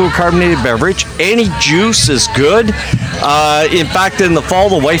restricted to a carbonated beverage. Any juice is good. In fact, in the fall,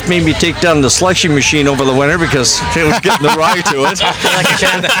 the wife made me take down the slushy machine over the winter because it was getting the rye to it.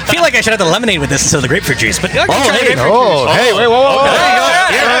 I feel like I should have the lemonade with this instead of the grapefruit juice. But okay, try the hey, grapefruit Oh, juice. hey, wait, whoa.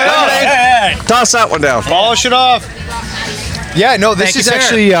 Toss that one down. Polish it off. Yeah, no, this Thank you, is sir.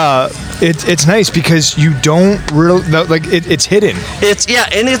 actually it's nice because you don't really like it's hidden.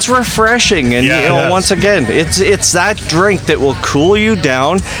 And it's refreshing, and Yeah, you know, it is. once again, it's that drink that will cool you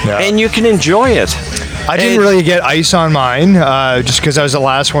down, Yeah. and you can enjoy it. I didn't And- really get ice on mine just because I was the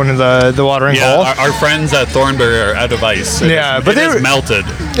last one in the watering Yeah, hole. our friends at Thornbury are out of ice. Yeah, but it is they're- melted.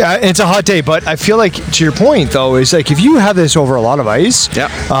 Yeah, it's a hot day, but I feel like to your point though is like if you have this over a lot of ice, Yeah.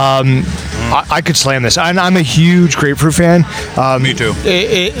 I could slam this. I'm a huge grapefruit fan. Me too.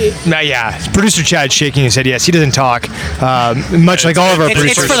 Yeah, producer Chad shaking his head. Yes, he doesn't talk. Much like all of our It's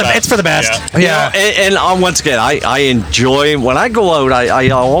producers. for the best. Yeah. Yeah. And once again, I enjoy when I go out. I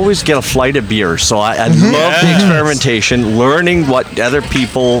always get a flight of beer, so I love the experimentation, learning what other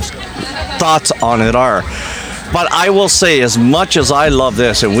people's thoughts on it are. But I will say, as much as I love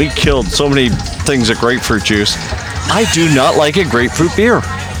this, and we killed so many things at grapefruit juice, I do not like a grapefruit beer.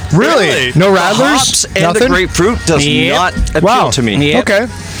 Really? Really? No The rattlers? hops and the Nothing? grapefruit does Yep. not appeal Wow. to me. Yep. Okay.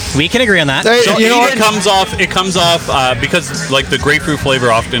 We can agree on that. So You know it comes off because like the grapefruit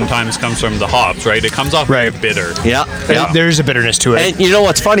flavor oftentimes comes from the hops, right? It comes off very bitter. Yeah. There's a bitterness to it. And you know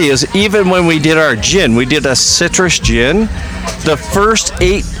what's funny is even when we did our gin, we did a citrus gin. The first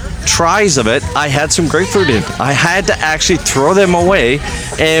 8 tries of it, I had some grapefruit in. I had to actually throw them away,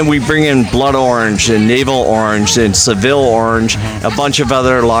 and we bring in blood orange and navel orange and Seville orange, a bunch of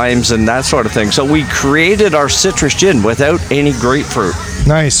other limes and that sort of thing. So we created our citrus gin without any grapefruit.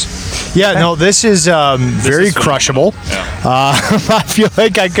 Nice. Yeah, no, this is very is crushable. Yeah. I feel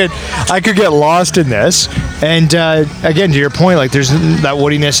like I could get lost in this. And again, to your point, like there's that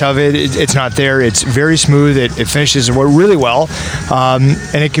woodiness of it. It's not there. It's very smooth. It finishes really well, and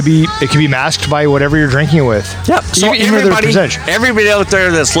it could be masked by whatever you're drinking it with. Yep. So Even with the percentage. everybody out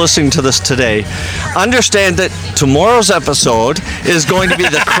there that's listening to this today, understand that tomorrow's episode is going to be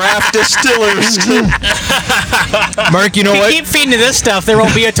the craft distillers. Mark, you know If what? you keep feeding to this stuff, there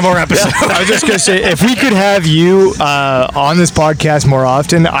won't be a tomorrow episode. I was just gonna say, if we could have you on this podcast more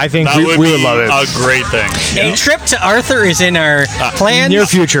often, I think That we would would be love it. a great thing. A trip to Arthur is in our plans. Near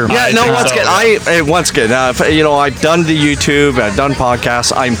future. Yeah, I no, think once so, again, I've done the YouTube, I've done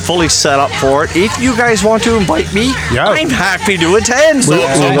podcasts, I'm fully set up for it. If you guys want to invite me, Yeah. I'm happy to attend. So,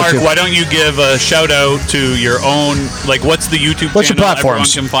 We'll Mark, look why don't you give a shout out to your own, like, what's the YouTube What's your channel platforms?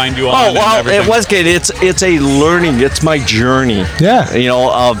 everyone can find you on? Oh and well, everything? it was good. It's a learning. It's my journey. Yeah. You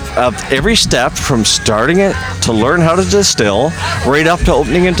know, of every step from starting it to learn how to distill, right up to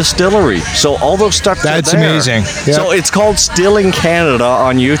opening a distillery. So all those steps. That's are there. amazing. Yeah. So it's called Stilling Canada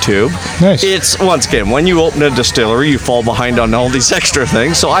on YouTube. Nice. It's once again when you open a distillery, you fall behind on all these extra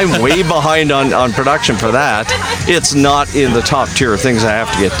things. So I'm way behind on production for that. It's not in the top tier of things I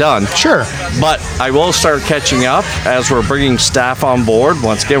have to get done. Sure. But I will start catching up as we're bringing staff on board.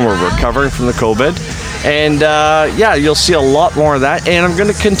 Once again, we're recovering from the COVID. And you'll see a lot more of that. And I'm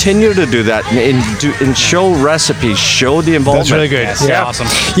going to continue to do that and show recipes, show the involvement. That's really good. Yes, yeah. awesome.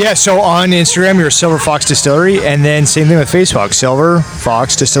 Yeah, so on Instagram, you're Silver Fox Distillery, and then same thing with Facebook, Silver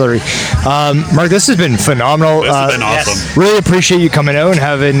Fox Distillery. Mark, this has been phenomenal. This has been awesome. yes. Really appreciate you coming out and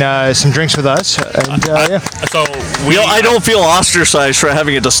having some drinks with us. And yeah. So we, I don't feel ostracized for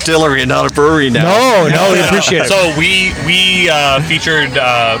having a distillery and not a brewery now. No, we appreciate it. So we featured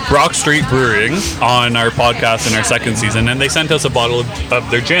Brock Street Brewing on our podcast in our second season, and they sent us a bottle of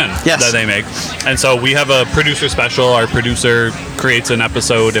their gin Yes. that they make. And so we have a producer special. Our producer creates an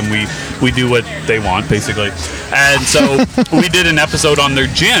episode, and we do what they want, basically. And so we did an episode on their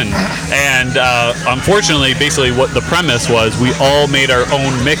gin, and unfortunately, basically what the premise was, we all made our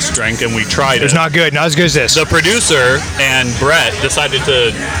own mixed drink, and we tried It's it. not good. Not as good as this. The producer and Brett decided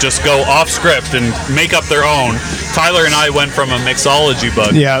to just go off script and make up their own. Tyler and I went from a mixology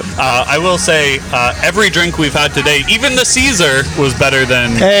book. Yeah. I will say every drink we've had today, even the Caesar, was better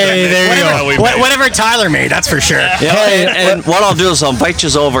than. Hey, there you go. Whatever Tyler made, that's for sure. Yeah, and what I'll do is I'll invite you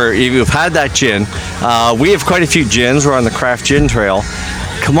over. If you've had that gin, we have quite a few gins. We're on the craft gin trail.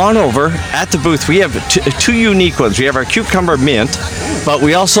 Come on over at the booth. We have two unique ones. We have our cucumber mint, but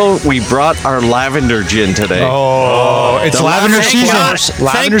we brought our lavender gin today. Oh, it's The lavender lavender season. flowers.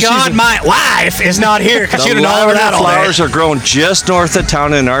 Lavender Thank God season. my wife is not here because The you'd have known over that lavender all day. flowers are grown just north of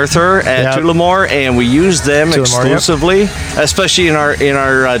town in Arthur at Yep. Tullamore, and we use them Tullamore, yep. exclusively, especially in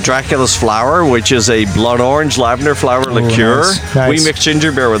our Dracula's flower, which is a blood orange lavender flower liqueur. nice. We mix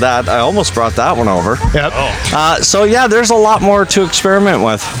ginger beer with that. I almost brought that one over. Yep. So yeah, there's a lot more to experiment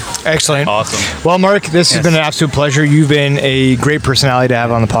with. Excellent. Awesome. Well, Mark, this has been an absolute pleasure. You've been a great personality to have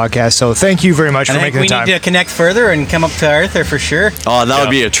on the podcast. So thank you very much I for think making we the time. need to connect further and come up to Arthur for sure. Oh, that would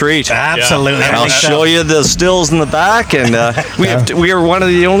be a treat. Absolutely. Yeah. I I'll think so. show you the stills in the back, and we are one of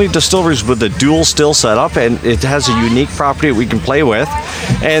the only distilleries with a dual still setup, and it has a unique property that we can play with.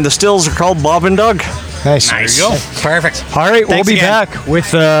 And the stills are called Bob and Doug. Nice. There you go. Perfect. All right, Thanks we'll be again. back with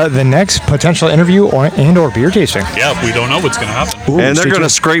the next potential interview or beer tasting. Yeah, we don't know what's going to happen. Ooh, And they're stay going to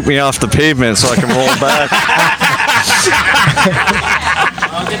tuned. scrape me off the pavement so I can roll back.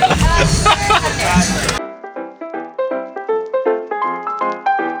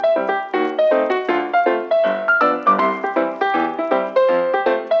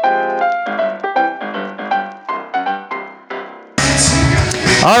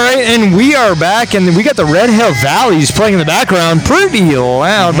 All right, and we are back, and we got the Red Hill Valleys playing in the background pretty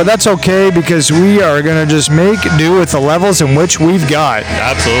loud, but that's okay because we are going to just make do with the levels in which we've got.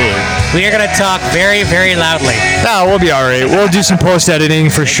 Absolutely. We are going to talk very, very loudly. No, we'll be all right. We'll do some post-editing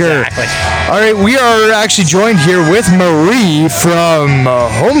for sure. Exactly. All right, we are actually joined here with Marie from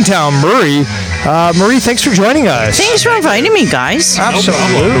Hometown Brewery. Marie, thanks for joining us. Thanks for inviting me, guys.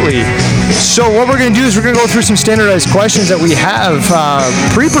 Absolutely. So what we're going to do is we're going to go through some standardized questions that we have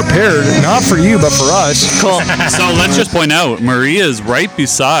pre-prepared, not for you, but for us. Cool. So let's just point out, Marie is right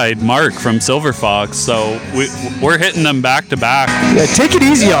beside Mark from Silver Fox, so we're hitting them back to back. Yeah, take it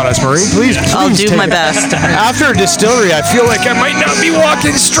easy on us, Marie. Please I'll do take my it. best. After a distillery, I feel like I might not be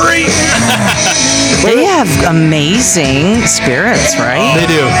walking straight. They have amazing spirits, right? They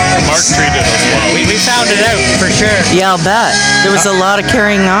do. Mark treated us well. We found it out for sure. Yeah, I'll bet. There was a lot of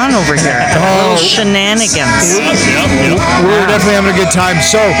carrying on over here. Little shenanigans. Yep. We're definitely having a good time.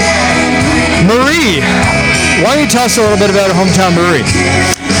 So, Marie, why don't you tell us a little bit about Hometown Brewery?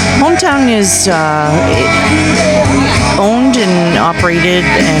 Hometown is owned and operated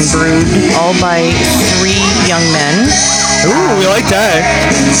and brewed all by 3 young men. Ooh, we like that.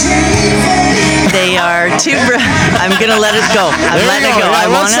 They are 2 I'm going to let it go. I'm letting it go. Yeah, I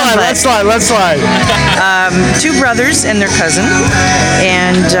want to, but let's slide. 2 brothers and their cousin.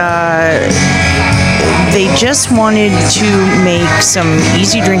 And they just wanted to make some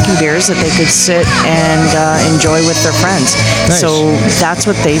easy drinking beers that they could sit and enjoy with their friends. Nice. So that's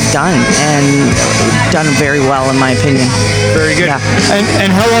what they've done, and done very well, in my opinion. Very good. Yeah.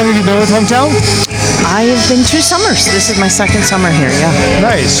 And how long have you been with Hometown? I have been 2 summers. This is my 2nd summer here, yeah.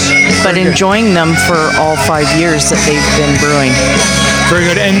 Nice. But enjoying them for all 5 years that they've been brewing. Very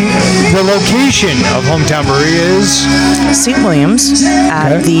good. And the location of Hometown Brewery is? St. Williams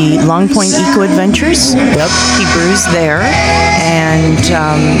at the Long Point Eco Adventures. Yep. He brews there, and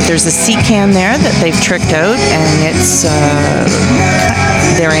there's a sea can there that they've tricked out, and it's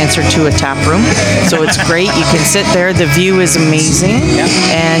their answer to a tap room. So it's great. You can sit there. The view is amazing,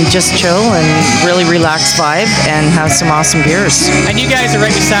 and just chill and really relax vibe and have some awesome beers. And you guys are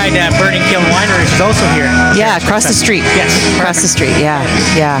right beside Burning Kiln Winery, which is also here. Yeah, across the street. Yes. Across the street. Yeah.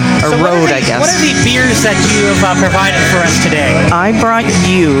 Or So what are road, the- I guess. What are the beers that you have provided for us today? I brought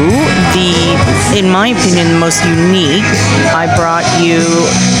you in my opinion, the most unique. I brought you,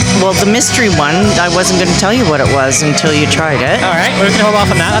 well, the mystery one. I wasn't going to tell you what it was until you tried it. All right, we're gonna hold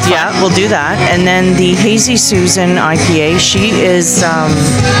off on that. That's Yeah, we'll do that. And then the Hazy Susan IPA, she is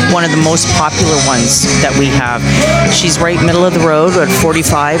one of the most popular ones that we have. She's right middle of the road at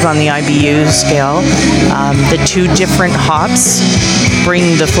 45 on the IBU scale. The 2 different hops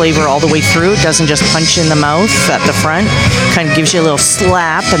bring the flavor all the way through. It doesn't just punch in the mouth at the front. Kind of gives you a little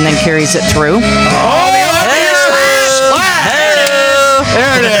slap and then carries it through.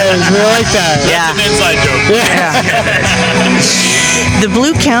 There it is. We like that. Yeah. An inside joke. The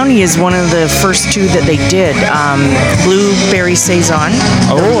Blue County is one of the first 2 that they did. Blueberry Saison.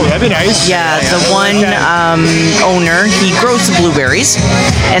 Oh, that'd be nice. Yeah, the one owner, he grows the blueberries,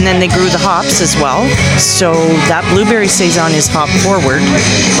 and then they grew the hops as well. So that Blueberry Saison is hop forward,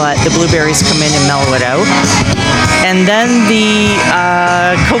 but the blueberries come in and mellow it out. And then the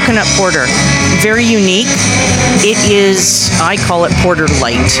coconut porter, very unique. It is, I call it porter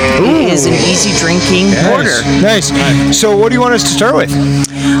light. It is an easy drinking porter. Nice. So what do you want us to start with?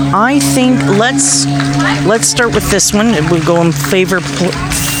 I think let's start with this one. We'll go in flavor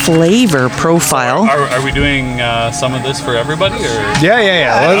profile. Are we doing some of this for everybody, or?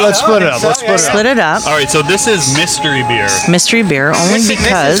 Yeah. Let's split it up. Split it up. All right, so this is mystery beer. Mystery beer, only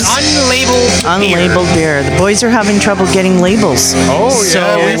because this is unlabeled beer. The boys are having trouble getting labels. Oh,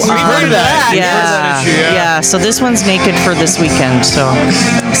 yeah. We've heard of that. We've heard of that issue, Yeah. So this one's naked for this weekend. So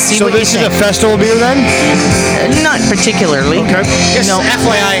see So what you this is think. a festival beer then? Not particularly. Okay. Just No.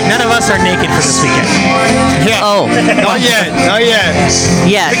 FYI, none of us are naked for this weekend. Yeah. Oh, Not yet.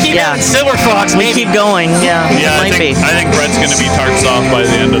 yeah, Keep yeah. it Silver Fox, We maybe. keep going. Yeah, Yeah, it might be. I think Brett's gonna be tarps off by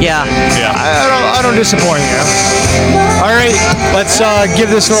the end of Yeah. Yeah. I don't disappoint you. All right, let's give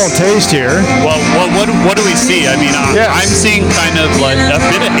this a little taste here. Well, what do we see? I mean, Yeah. I'm seeing kind of like a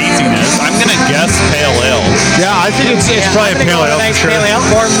bit of haziness. I'm gonna guess pale ale. Yeah, I think it's probably a I'm gonna pale go with ale a nice for sure. pale ale,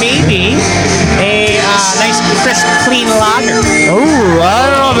 or maybe a nice crisp, clean lager. Ooh, I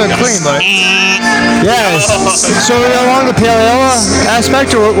don't know if it's clean, but yes. So along the pale ale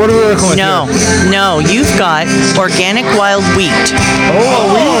aspect, or what are we working with No, you've got organic wild wheat. here? Oh,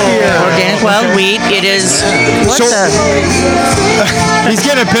 wheat beer. Organic wild wheat. It is. What So- the? He's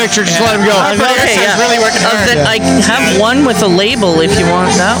getting a picture. Just let him go. Okay, yeah. really working hard. I have one with a label if you want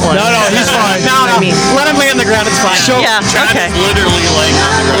that one. No, he's fine. No, I mean- let him lay on the ground. It's fine. So, Yeah. Chad Okay. is literally laying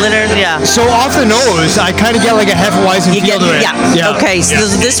on the ground. Literally, yeah. so off the nose, I kind of get like a Hefeweizen You feel get, to it. yeah. Okay, so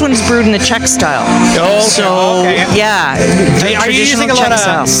this one's brewed in the Czech style. Oh, So, okay. yeah. Are you using a lot Czech of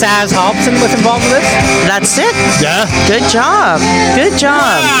style. Saz hops and what's involved with this? That's it. Yeah. Good job. Good job.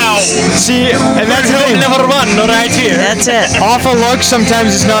 Wow, See, and that's the thing. Number one, right here. That's it. Off a look,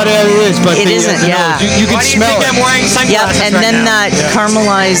 sometimes it's not as it is, but It isn't, yeah. You can Why do you smell think it. I'm wearing Yeah, sunglasses and right then now? that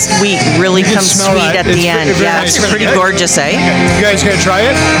caramelized wheat really can comes smell sweet that. at It's the end. very Yeah, nice. it's pretty gorgeous, eh? You guys gonna try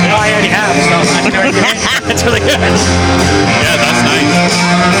it? No, I already have, so I can already do it. It's really good. Yeah, that's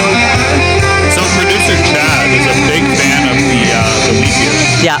nice. So producer Chad is a big fan of the wheat beer.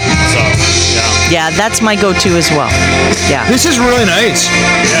 Yeah, So yeah, yeah, that's my go-to as well. Yeah. This is really nice.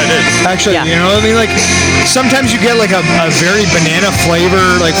 yeah, it is. Actually, Yeah. you know what I mean? Like, sometimes you get like a very banana flavor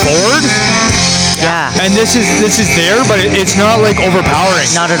like forward, Yeah. and this is there, but it's not like overpowering.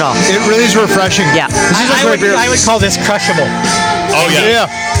 Not at all. It really is refreshing. Yeah. This is like my beer. I would call this crushable. Oh yeah.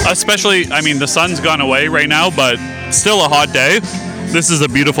 Yeah. Especially, I mean, the sun's gone away right now, but still a hot day. This is a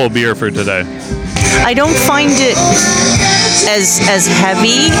beautiful beer for today. I don't find it as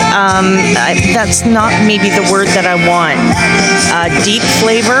heavy. That's not maybe the word that I want. Deep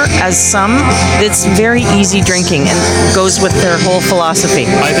flavor, as some. It's very easy drinking and goes with their whole philosophy.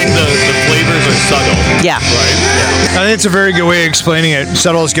 I think the flavors are subtle. Yeah. Right. I think it's a very good way of explaining it.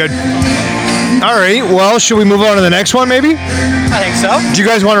 Subtle is good. All right. Well, should we move on to the next one, maybe? I think so. Do you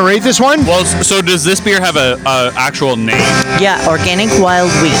guys want to rate this one? Well, so does this beer have a actual name? Yeah, organic wild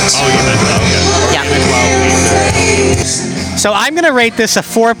wheat. Oh, you meant that. Okay. Yeah. So I'm going to rate this a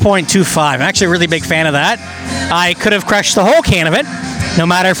 4.25. I'm actually a really big fan of that. I could have crushed the whole can of it, no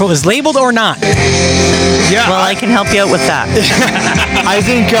matter if it was labeled or not. Yeah. Well, I can help you out with that. I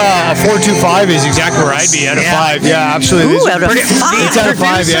think a 4.25 is exactly where I'd be out of 5. Yeah, absolutely. Ooh, This is out of pretty- 5. It's out of 5,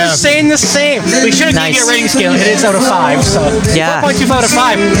 yeah. Producer's saying the same. We should have given you Nice. a rating scale. It is out of 5, so Yeah. 4.25 out of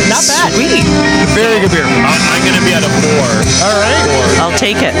 5. Not bad. Sweet. Very good beer. I'm gonna be at a 4. All right. I'll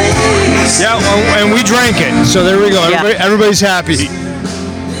take it. Yeah, well, and we drank it, so there we go. Yeah. Everybody's happy.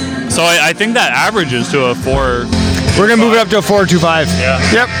 So I think that averages to a 4. We're gonna move it up to a 4.25. Yeah.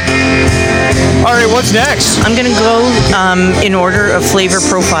 Yep. All right, what's next? I'm going to go in order of flavor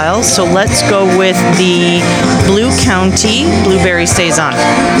profile. So let's go with the Blue County Blueberry Saison.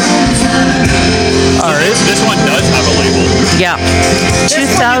 All right. This one does have a label. Yeah. This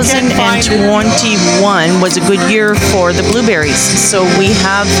one you can find 2021 was a good year for the blueberries. So we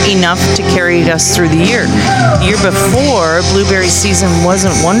have enough to carry us through the year. The year before, blueberry season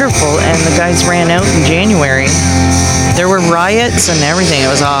wasn't wonderful, and the guys ran out in January. There were riots and everything. It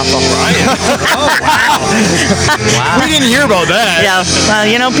was awful. We didn't hear about that. Yeah. Well,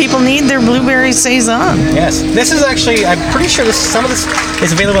 you know, people need their blueberry Saison. Yes. This is actually, I'm pretty sure some of this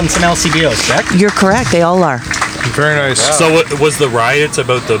is available in some LCBOs, correct? You're correct. They all are. Very nice. So was the riots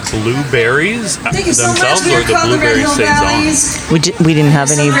about the blueberries themselves or the blueberry saison? We didn't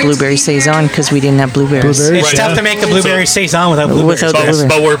have any blueberry Saison because we didn't have blueberries. Blueberries? It's Right. tough to make the blueberry Saison without blueberries. Without But, blueberry.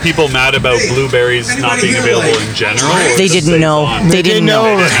 but were people mad about blueberries not being available in general? Or They the didn't know. saison? They didn't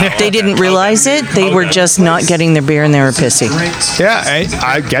know. They didn't realize it. They were just not getting their beer and they were pissy. Yeah,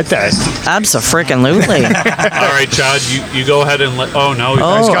 I get that. Abso-freaking-lutely. All right, Chad, you go ahead and let. Oh no.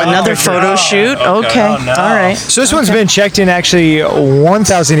 Oh, got another it. photo shoot? Okay. Oh, no. All right. So this one's been checked in actually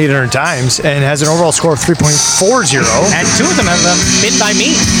 1,800 times and has an overall score of 3.40. And 2 of them have been by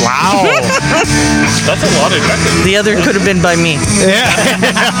me. Wow. That's a lot of records. The other could have been by me. Yeah.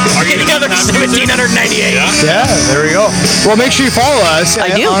 Are you The other gonna have music? 1,798. Yeah. Yeah, there we go. Well, make sure you follow us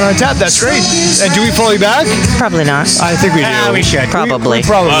I do. on our tab. That's great. And do we follow you back? Probably not. I think we do. Yeah, we should. Probably. We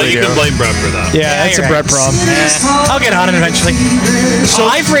probably You do. can blame Brett for that. Yeah, that's a you're Brett problem. I'll get on it eventually. So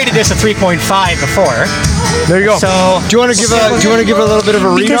I've rated this a 3.5 before. There you go. So- do you want to give a little bit of a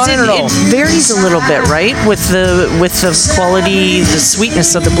read Because on it or no? it varies a little bit, right? With the quality, the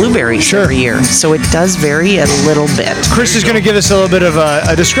sweetness of the blueberries Sure. every year. So it does vary a little bit. Chris is going to give us a little bit of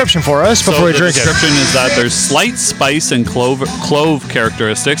a description for us before So we the drink it. description is that there's slight spice and clove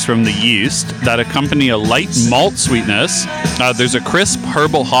characteristics from the yeast that accompany a light malt sweetness. There's a crisp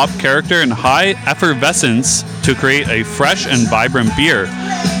herbal hop character and high effervescence to create a fresh and vibrant beer.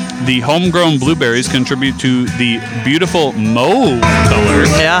 The homegrown blueberries contribute to the beautiful mauve color.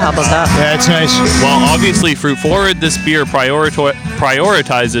 Yeah, how about that? Yeah, it's nice. While obviously fruit forward, this beer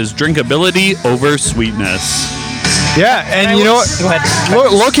prioritizes drinkability over sweetness. Yeah, and you know what? Go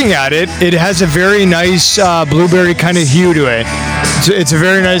ahead. Looking at it, it has a very nice blueberry kind of hue to it. It's a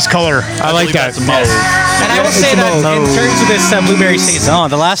very nice color. I like that. That's mauve. And I will say that in terms of this blueberry saison,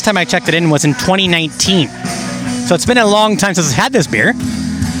 the last time I checked it in was in 2019. So it's been a long time since I've had this beer.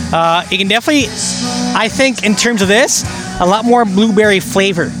 You can definitely, I think, in terms of this, a lot more blueberry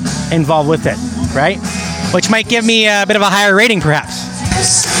flavor involved with it, right? Which might give me a bit of a higher rating, perhaps.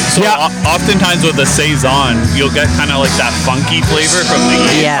 So oftentimes with the saison, you'll get kind of like that funky flavor from the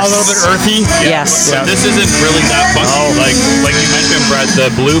yeast. Yes. A little bit earthy. Yes. But this isn't really that funky. Like you mentioned, Brett,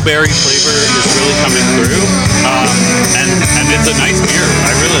 the blueberry flavor is really coming through, and it's a nice beer.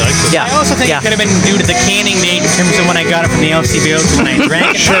 I really like this. Yeah. I also think it could have been due to the canning date in terms of when I got it from the LCBO to when I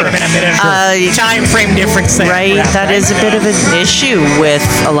drank it. Sure. There would have been a bit of time frame difference there. Right, perhaps, that is a bit of an issue with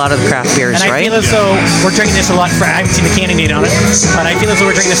a lot of craft beers, And I right? feel as though we're drinking this a lot. I haven't seen the canning date on it, but I feel as though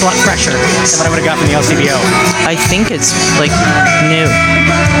we're drinking this a lot fresher than what I would have got from the LCBO. I think it's like new.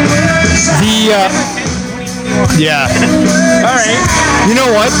 Yeah. All right. You know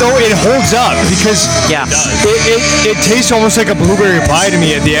what though? It holds up because Yeah. it tastes almost like a blueberry pie to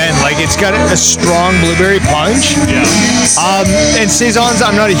me at the end. Like it's got a strong blueberry punch. Yeah. And saisons,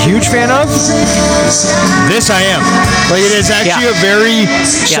 I'm not a huge fan of. This I am. Like it is actually a very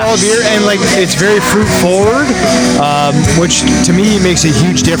solid beer, and like it's very fruit forward, which to me makes a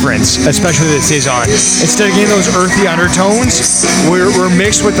huge difference, especially the saison. Instead of getting those earthy undertones, we're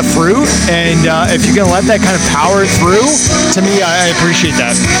mixed with the fruit, and if you can let that kind of power through, to me, I appreciate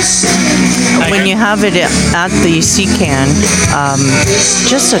that. When you have it at the sea can,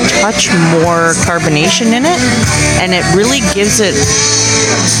 just a touch more carbonation in it, and it really gives it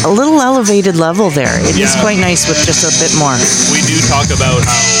a little elevated level there. It is quite nice with just a bit more. We do talk about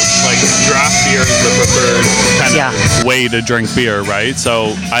how like draft beer is the preferred kind of way to drink beer, right?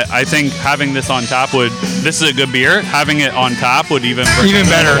 So I think having this on tap this is a good beer. Having it on tap would even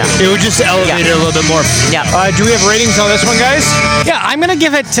Better. It would just elevate it a little bit more. Yeah. Do we have ratings on this one, guys? Yeah, I'm going to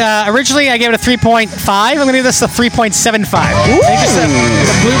give it, originally I gave it a 3.5. I'm going to give this a 3.75. I think just the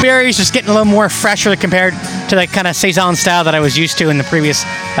blueberries just getting a little more fresher compared to the kind of saison style that I was used to in the previous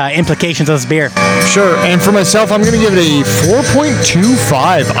implications of this beer. Sure. And for myself, I'm going to give it a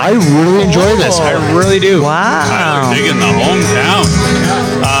 4.25. I really enjoy this. I really do. Wow. Tyler digging the hometown.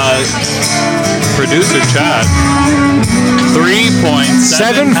 Producer Chad,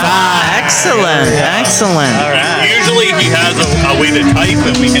 3.75. Excellent. Excellent. Usually he has a way to type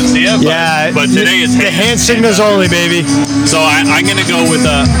and we can see it. But today it's the hand signals only, baby. So I'm gonna go with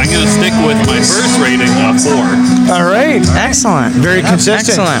I'm gonna stick with my first rating of 4. All right. Excellent. Very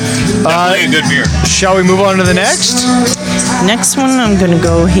consistent. Excellent. Definitely a good beer. Shall we move on to the next? Next one, I'm going to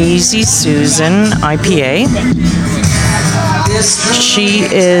go Hazy Susan IPA. She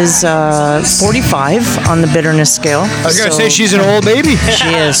is 45 on the bitterness scale. I was going to say she's an old baby. She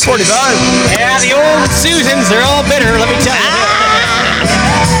is. 45. Yeah, the old Susans, they're all bitter, let me tell you.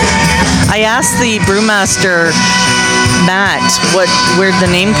 I asked the brewmaster, Matt, where'd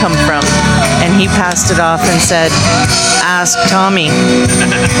the name come from? And he passed it off and said, ask Tommy.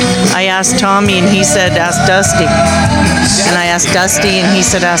 I asked Tommy and he said, ask Dusty. And I asked Dusty and he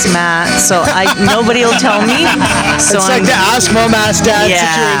said, ask Matt. So nobody will tell me. So It's like the ask mom, ask dad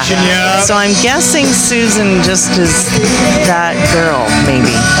situation, yeah. So I'm guessing Susan just is that girl,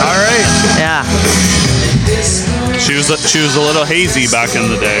 maybe. All right. Yeah. She was a little hazy back in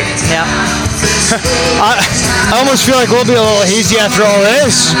the day. Yeah. I almost feel like we'll be a little hazy after all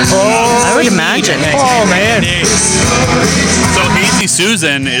this. I would imagine. Oh, man. So Hazy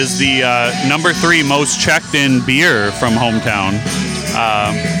Susan is the number 3 most checked in beer from hometown.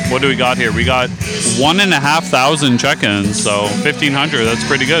 What do we got here? We got 1,500 check-ins, so 1,500. That's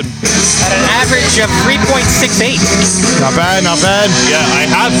pretty good. At an average of 3.68. Not bad, not bad. Yeah, I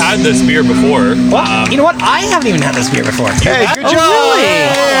have had this beer before. Well, you know what? I haven't even had this beer before. Hey, good job. really?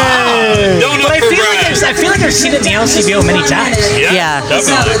 Hey. Don't know But I for feel like I've seen it in the LCBO many times. Yeah.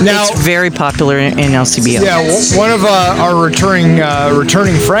 Definitely. Now, It's very popular in LCBO. yeah, one of our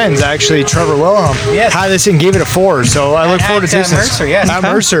returning friends, actually, Trevor Wilhelm, Yes. had this and gave it a 4. So I look forward to At tasting this. Mercer, yes. At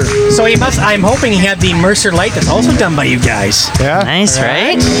Mercer. So I'm hoping he had the Mercer Light that's also done by you guys. Yeah. Nice,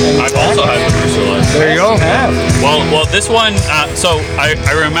 right? I've also had the Mercer Light. There you go. Well, this one. So I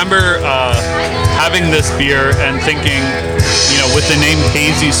remember having this beer and thinking, with the name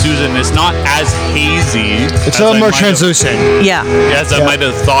Hazy Susan, it's not as hazy. It's a little more translucent. Yeah. As I might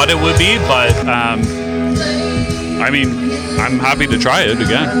have thought it would be, but I mean, I'm happy to try it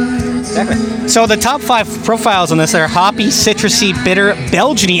again. So the top 5 profiles on this are hoppy, citrusy, bitter,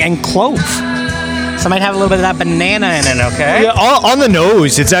 Belgian-y, and clove. So I might have a little bit of that banana in it, okay? Yeah, on the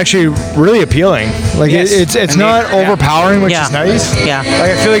nose, it's actually really appealing. Like Yes. it's not overpowering, which Yeah. is nice. Yeah.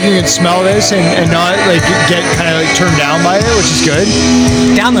 Like I feel like you can smell this and not like get kind of like turned down by it, which is good.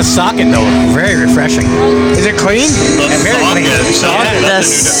 Down the socket, though, very refreshing. Is it clean? Very clean. The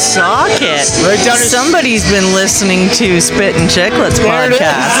socket. Right down his- Somebody's been listening to Spit and Chicklets There it is.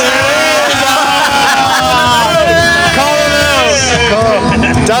 podcast. Call him out. Call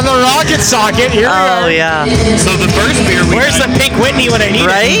him. Down the rocket socket. Here we Oh, are. yeah. So the first beer we Where's the had, pink Whitney when I need it?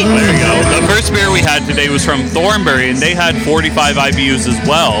 Right? there you go. The first beer we had today was from Thornbury, and they had 45 IBUs as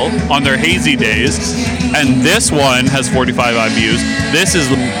well on their hazy days. And this one has 45 IBUs. This is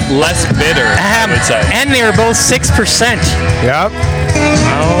less bitter, I would say. And they were both 6%. Yep.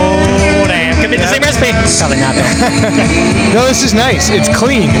 Oh, damn. Could be the same recipe. Probably not, though. No, this is nice. It's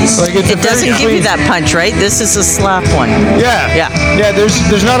clean. Like it's a It doesn't very give you clean- that punch, right? This is a slap one. Yeah. Yeah. Yeah.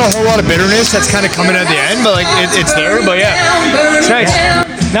 There's not a whole lot of bitterness that's kind of coming at the end, but like it's there. But yeah, it's nice.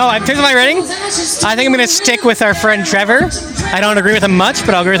 No, in terms of my rating, I think I'm going to stick with our friend Trevor. I don't agree with him much,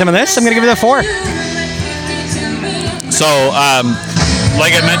 but I'll agree with him on this. I'm going to give it a 4. So,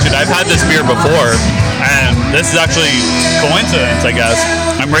 like I mentioned, I've had this beer before, and this is actually coincidence, I guess.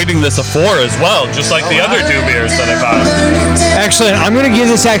 I'm rating this a 4 as well, just like the other two beers that I've had. Excellent. I'm going to give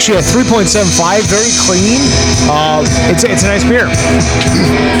this actually a 3.75. Very clean. It's a nice beer.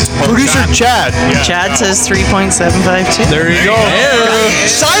 Producer Chad. Yeah. Chad says 3.75 too. There you go.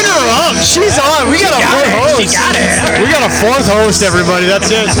 Sign her up. She's on. We got a fourth host. She got it. We got a fourth host, everybody.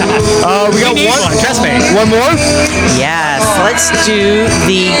 That's it. We got need one, trust me. One more. Yes, let's do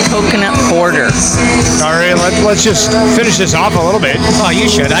the coconut porter. All right. Let's just finish this off a little bit. Oh, you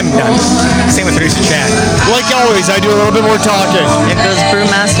should. I'm done. Same with producer Chad. Like always, I do a little bit more talking. It goes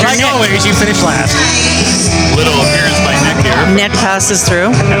Brewmaster Like Nick. always, you finish last. Little appearance by Nick here. Nick passes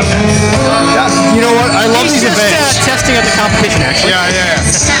through. You know what? I love He's these just events. testing out the competition, actually. Yeah.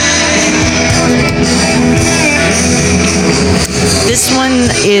 This one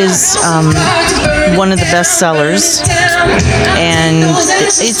is one of the best sellers, and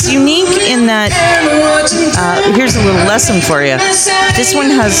it's unique in that. Here's a little lesson for you. This one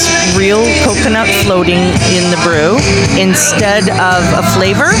has real coconut floating in the brew instead of a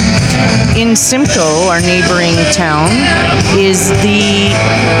flavor. In Simcoe, our neighboring town, is the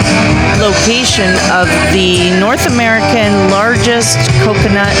location of the North American largest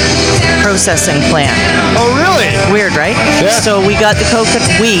coconut processing plant. Oh, really? Weird, right? Yeah. So we got the coconut,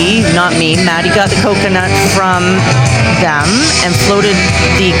 not me, Maddie got the coconut from them and floated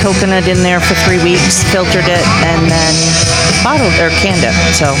the coconut in there for 3 weeks, filtered it, and then bottled or canned it.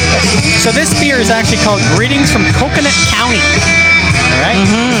 So So this beer is actually called Greetings from Coconut County. All right.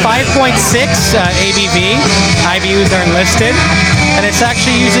 5.6 ABV. IBUs are enlisted. And it's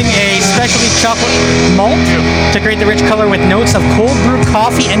actually using a specialty chocolate malt to create the rich color with notes of cold brew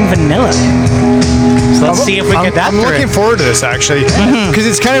coffee and vanilla. So let's see if we get that I'm through. looking forward to this actually, because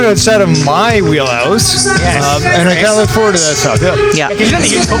it's kind of outside of my wheelhouse, Yes. and I kind of look forward to that stuff. Yeah. yeah. Because you're not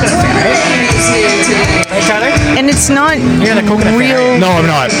a huge coconut fan, right? Right, Tyler? And it's not You're the coconut fan, real No, I'm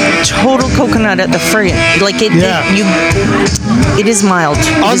not. total coconut at the front. Like it, Yeah. it is mild.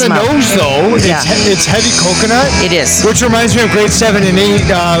 It On is the mild. nose though, Yeah. it's heavy coconut. It is. Which reminds me of grade 7 and 8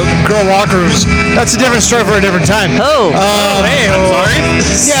 girl walkers. That's a different story for a different time. Oh, Hey, I'm sorry.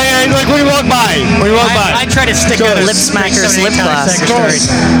 Yeah, like when you walk by. I try to stick out Lip smackers, lip gloss.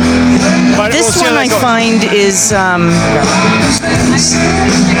 But this we'll see how one that I goes. find is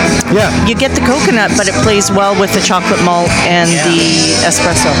Yeah. you get the coconut, but it plays well with the chocolate malt and the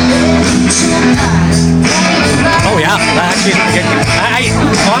espresso. Oh yeah, that actually is pretty good. I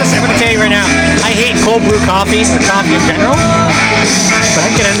honestly, I'm gonna tell you right now, I hate cold brew coffee or coffee in general, but I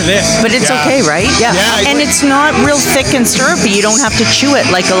can get into this. But it's Yeah. okay, right? Yeah, And it's not real thick and syrupy. You don't have to chew it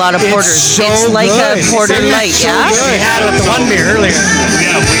like a lot of It's porters. so it's like good. a porter It's light, so yeah? good. We had it with the one beer earlier.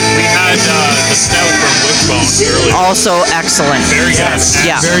 Yeah, we had the stout from Wishbone earlier. Also excellent. Very good.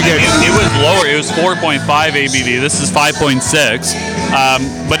 Yeah. Very good. It was lower. It was 4.5 ABV. This is 5.6.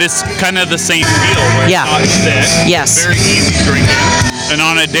 But it's kind of the same feel. Where Yeah. It's not thick. Yes. It's very easy drinking. And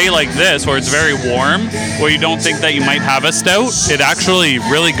on a day like this, where it's very warm, where you don't think that you might have a stout, it actually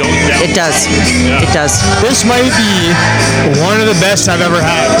really goes down. It does. Yeah. It does. This might be one of the best I've ever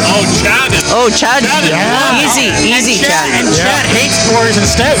had. Oh, Chad is. Oh, Chad. Yeah. Easy, And Chad. Chad hates porters and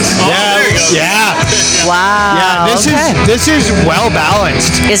stouts. Oh, there you go. Yeah. Wow. Yeah. okay. This is well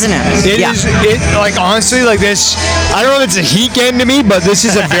balanced. Isn't it? It is. It like honestly like this. I don't know if it's a heat game to me, but this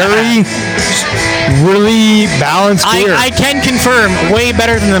is a very really balanced beer. I can confirm, way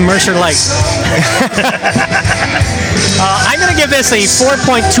better than the Mercer Light. I'm gonna give this a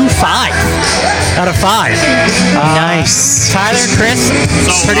 4.25 out of 5. Nice. Tyler, Chris,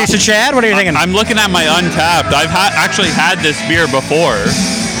 So, producer Chad, what are you thinking? I'm looking at my Untapped. I've actually had this beer before,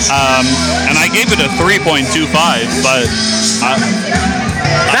 and I gave it a 3.25. But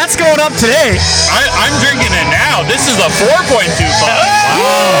That's going up today. I'm drinking it now. This is a 4.25.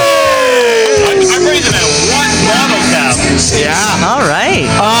 I'm raising it 1 bottle cap. yeah. All right.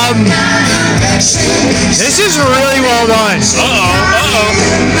 This is really well done.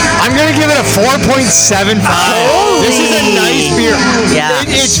 Uh-oh. I'm gonna give it a 4.75. This is a nice beer. Yeah.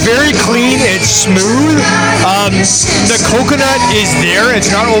 It's very clean. It's smooth. The coconut is there.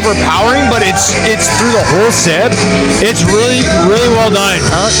 It's not overpowering, but it's through the whole sip. It's really well done.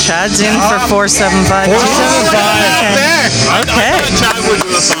 Oh, Chad's in for 475. 4.75. I thought Chad would do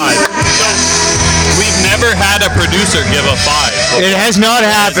a 5. So, we've never had a producer give a 5. It has not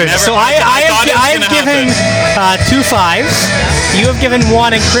happened. Never- So I thought it was have gonna given happen. 2 5s. You have given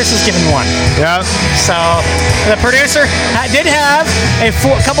 1, and Chris has given 1. Yeah. So the producer did have a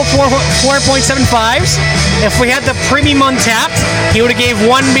couple 4.75s. If we had the premium untapped, he would have gave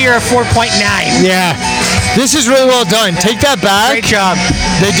one beer a 4.9. Yeah. This is really well done. Take that back. Great job.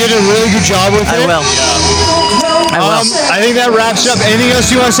 They did a really good job with I it. will. I will. I think that wraps up. Anything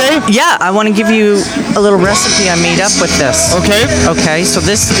else you want to say? Yeah, I want to give you a little recipe I made up with this. Okay. Okay, so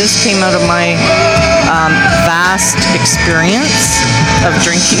this came out of my vast experience of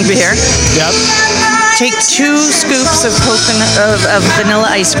drinking beer. Yep. Take 2 scoops of coconut of vanilla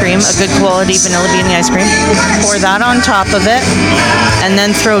ice cream, a good quality vanilla beanie ice cream. Pour that on top of it, and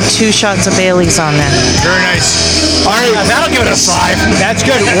then throw 2 shots of Bailey's on there. Very nice. All right. That'll give it a 5. That's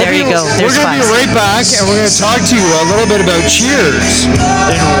good. There you go. We're There's going to be 5. right back, and we're going to talk to you a little bit about Cheers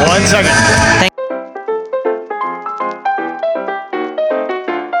in 1 second.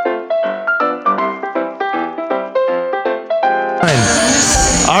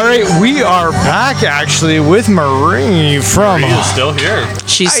 All right, we are back actually with Marie from. He is still here.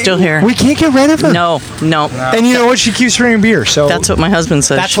 She's still here. We can't get rid of her. No. And you know what? She keeps bringing beer. So That's what my husband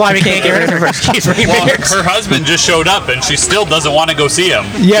said. That's why we can't get rid of her. She's bringing Well, beers. her husband just showed up, and she still doesn't want to go see him.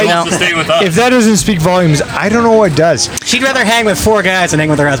 Yeah, she wants no. to stay with us. if that doesn't speak volumes, I don't know what does. She'd rather hang with 4 guys than hang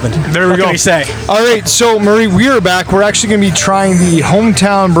with her husband. There we What go. can we say? All right, so Marie, we are back. We're actually going to be trying the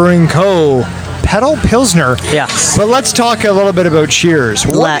Hometown Brewing Co. Pedal Pilsner. Yeah. But let's talk a little bit about Cheers.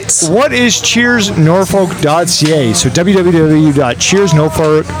 Let's. What is CheersNorfolk.ca? So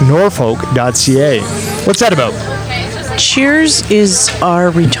www.cheersnorfolk.ca. What's that about? Cheers is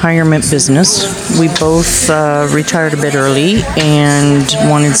our retirement business. We both retired a bit early and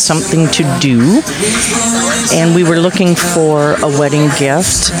wanted something to do. And we were looking for a wedding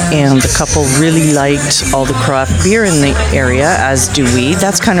gift, and the couple really liked all the craft beer in the area, as do we.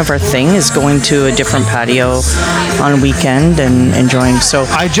 That's kind of our thing, is going to a different patio on a weekend and enjoying. So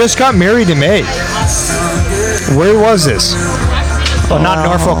I just got married in May. Where was this? Well, not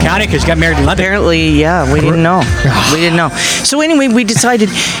Norfolk County because you got married in London. apparently, yeah, we didn't know. We didn't know. So anyway, we decided,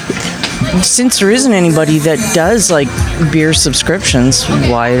 since there isn't anybody that does like beer subscriptions,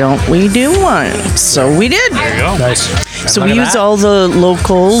 why don't we do one? So we did. There you go. Nice. So Look we at use that. all the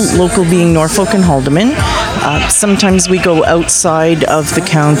local being Norfolk and Haldeman. Sometimes we go outside of the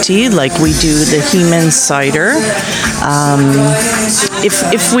county, like we do the He-Man cider.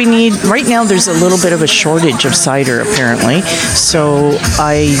 If we need, right now there's a little bit of a shortage of cider apparently, so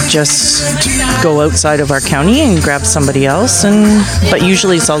I just go outside of our county and grab somebody else, but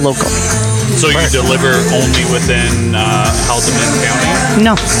usually it's all local. So you deliver only within Haldeman County?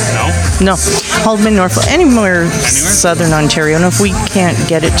 No. No? No, Haldeman, Norfolk, anywhere southern Ontario. And if we can't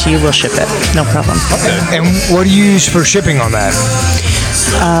get it to you, we'll ship it. No problem. And what do you use for shipping on that?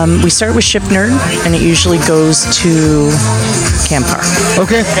 We start with Ship Nerd, and it usually goes to Campar.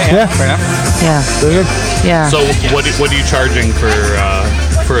 Okay. Yeah. Yeah, Very good. yeah. So what are you charging for a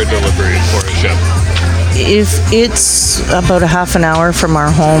delivery for a ship? If it's about a half an hour from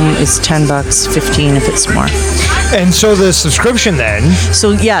our home, it's $10, $15 if it's more. And so the subscription then.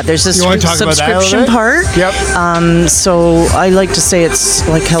 So yeah, there's a You want to talk about that a little subscription bit? part. Yep. So I like to say it's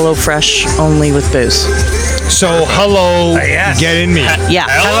like HelloFresh only with booze. So hello, yes. get in me. Yeah,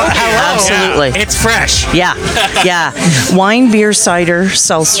 absolutely. It's fresh. Yeah, yeah. Wine, beer, cider,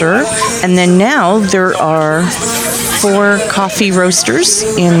 seltzer. And then now there are 4 coffee roasters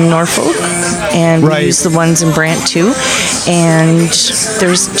in Norfolk, and Right. we use the ones in Brant too. And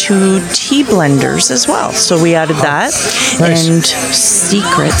there's 2 tea blenders as well. So we added that. Nice. And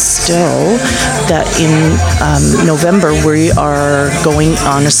secret still that in November we are going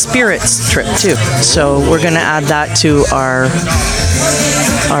on a spirits trip too. So we're going to add that to our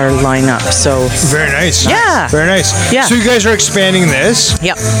lineup. So Very nice. Yeah. Very nice. Yeah. So you guys are expanding this.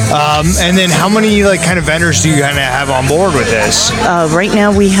 yep. And then how many like kind of vendors do you kind of have on board with this? Right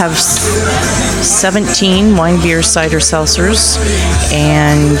now we have 17 wine, beer, cider, seltzers,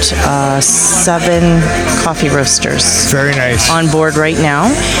 and 7 coffee roasters Very nice. on board right now.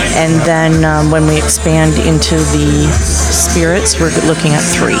 And then when we expand into the spirits, we're looking at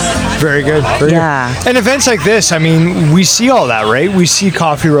 3. Very good. Very Yeah. good. And events like this, I mean, we see all that, right? We see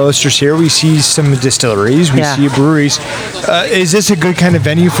coffee roasters here. We see some distilleries. We Yeah. see breweries. Is this a good kind of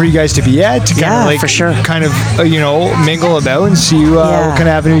venue for you guys to be at? To kind Yeah, of like, for sure. Kind of, mingle about and see Yeah. what kind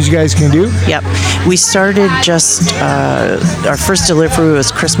of avenues you guys can do? Yep. We started just, our first delivery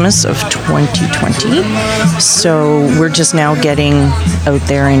was Christmas of 2020. So we're just now getting out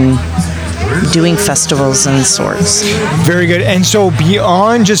there and doing festivals and sorts. Very good. And so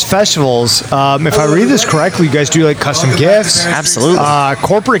beyond just festivals, if I read this correctly, you guys do like custom gifts, Absolutely.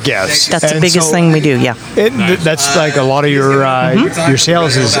 corporate gifts. That's the And biggest so thing we do, yeah. That's like a lot of your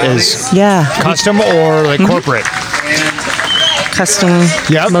sales is Yeah. custom or like corporate. Custom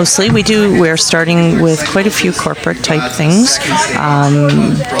Yep. mostly. We're starting with quite a few corporate type things,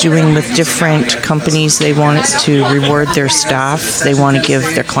 doing with different companies. They want to reward their staff. They want to give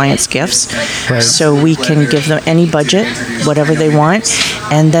their clients gifts. Right. So we can give them any budget, whatever they want.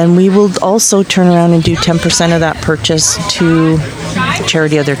 And then we will also turn around and do 10% of that purchase to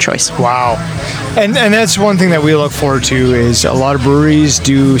charity of their choice. Wow. And that's one thing that we look forward to is a lot of breweries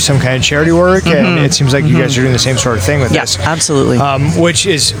do some kind of charity work, and it seems like you guys are doing the same sort of thing with Yeah, this. absolutely. Which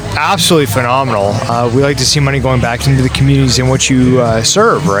is absolutely phenomenal. We like to see money going back into the communities in which you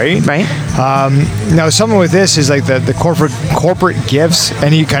serve, right? Right. Now, something with this is like the corporate gifts,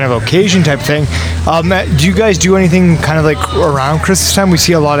 any kind of occasion type thing. Do you guys do anything kind of like around Christmas time? We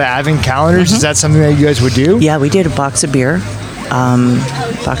see a lot of advent calendars. Is that something that you guys would do? Yeah, we did a box of beer.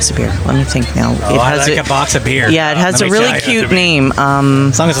 Let me think now. Oh, I like a box of beer. Yeah, it has Let a me really tell you. cute name. As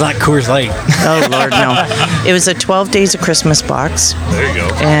long as it's not Coors Light. Oh, Lord, no. It was a 12 Days of Christmas box. There you go.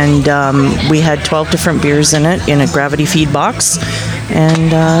 And we had 12 different beers in it in a gravity feed box.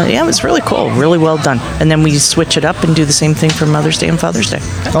 And yeah, it was really cool. Really well done. And then we switch it up and do the same thing for Mother's Day and Father's Day.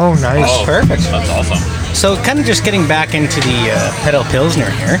 Oh, nice. Oh, Perfect. That's awesome. So kind of just getting back into the Pedal Pilsner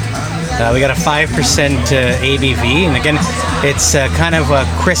here. We got a 5% ABV, and again, it's kind of a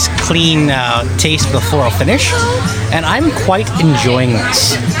crisp, clean taste with a floral finish, and I'm quite enjoying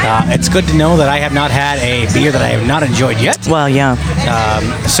this. It's good to know that I have not had a beer that I have not enjoyed yet. Well, yeah.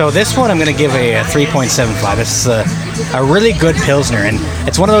 So this one I'm going to give a 3.75. This is a really good Pilsner, and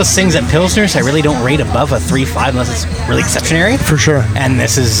it's one of those things that Pilsners I really don't rate above a 3.5 unless it's really exceptionary. For sure. And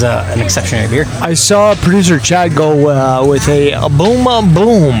this is an exceptionary beer. I saw producer Chad go with a boom,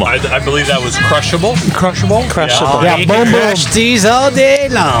 boom. I believe that was crushable. Crushable? Crushable. Yeah, You boom, can boom. crush these all day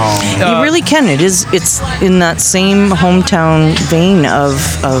long. You really can. It's in that same hometown vein of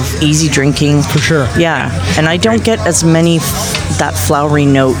easy drinking. For sure. Yeah, and I don't get as many that flowery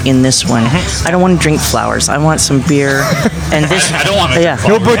note in this one. I don't want to drink flowers. I want some beer. And this, I don't want to yeah,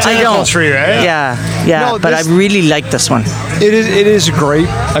 drink flowers. I don't. for you, right? Yeah, No, but this- I really like this one. It is great.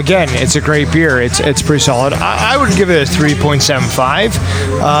 Again, it's a great beer. It's pretty solid. I would give it a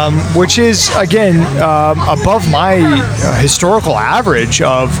 3.75, which is again above my historical average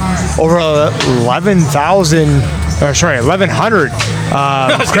of over 1,100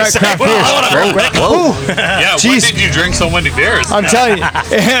 craft beers. Yeah, when Jeez. did you drink so many beers? I'm telling you,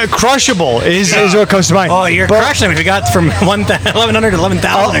 crushable is what comes to mind. Oh, you're But crushing them. We got from 1,100 to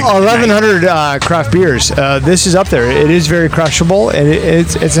 11,000. 1,100 craft beers. This is up there. It is very crushable, and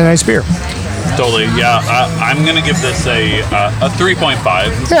it's a nice beer. Totally, yeah. I'm gonna give this a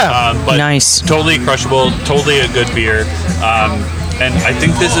 3.5. Yeah. But Nice. Totally crushable. Totally a good beer. And I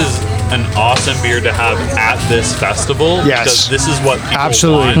think this is an awesome beer to have at this festival. Yes. Because this is what people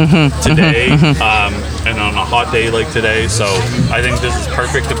Absolutely. want today, and on a hot day like today. So I think this is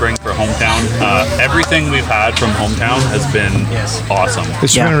perfect to bring for hometown. Everything we've had from hometown has been awesome.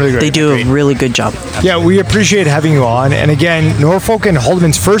 It's been really great. They do a really good job. Yeah, we appreciate having you on. And again, Norfolk and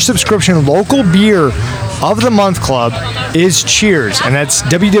Haldeman's first subscription local beer of the month club is Cheers, and that's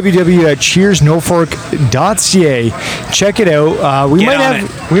www.cheersnorfolk.ca. Check it out. We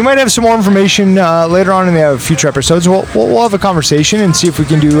might have some more information later on in the future episodes. We'll have a conversation and see if we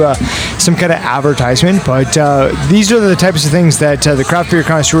can do some kind of advertisement. But these are the types of things that the Craft Beer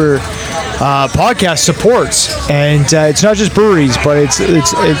Connoisseur podcast supports, and it's not just breweries, but it's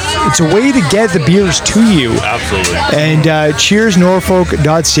a way to get the beers to you. Absolutely. And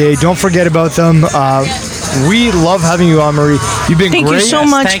cheersnorfolk.ca. Don't forget about them. We love having you on, Marie. You've been Thank great. you so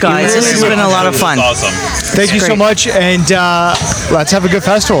much, Thank you guys. This has very been a lot of This is fun. awesome. Thank you so great. much, and let's have a good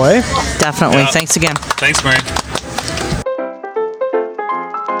festival, eh? Definitely. Yeah. Thanks again. Thanks, Mary.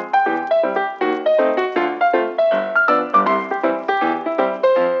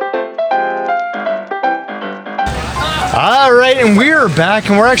 All right, and we're back,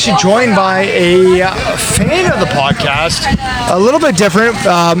 and we're actually joined by a fan of the podcast. A little bit different.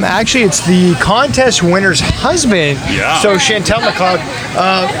 Actually, it's the contest winner's husband. Yeah. So Chantel McLeod,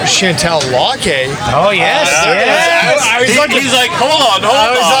 Chantel Locke. Oh, yes. I was looking. He's like, hold on.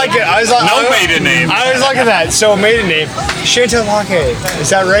 I was like, No maiden name. I was looking at that. So maiden name, Chantel Locke.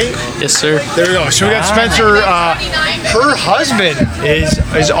 Is that right? Yes, sir. There we go. So we got Spencer. Her husband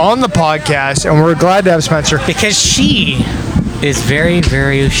is on the podcast, and we're glad to have Spencer. Because she is very,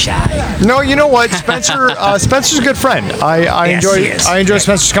 very shy. No, you know what, Spencer? Spencer's a good friend. I Yes, enjoy. he is. I enjoy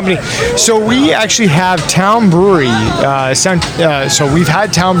Spencer's company. So we actually have Town Brewery. So we've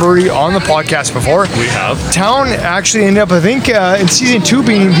had Town Brewery on the podcast before. We have. Town actually ended up, I think, in season 2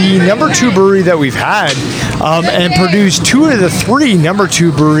 being the number 2 brewery that we've had, and produced 2 of the 3 number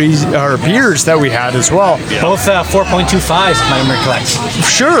 2 breweries or beers that we had as well. Both 4.25s, if my memory collects.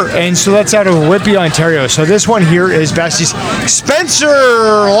 Sure, and so that's out of Whitby, Ontario. So this one here is Besties. Spencer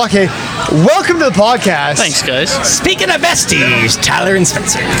Locke, welcome to the podcast. Thanks, guys. Speaking of besties, Tyler and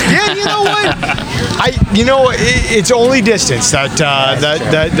Spencer. Yeah, you know what? It's only distance that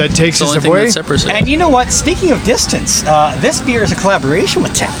takes It's the us only thing away. that separates it. And you know what? Speaking of distance, this beer is a collaboration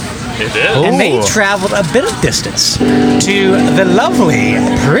with Town. It is. And they traveled a bit of distance to the lovely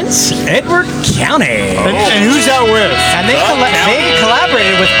Prince Edward County. And who's that with? And they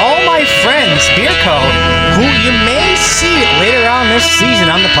collaborated with All My Friends Beer Co., who you may see later on this season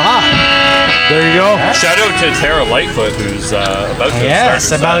on the pod. There you go. Shout out to Tara Lightfoot, who's about to Yes,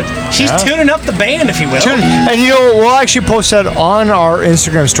 start. she's tuning up the band, if you will. And you know, we'll actually post that on our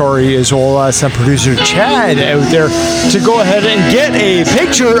Instagram story as well as some producer Chad out there to go ahead and get a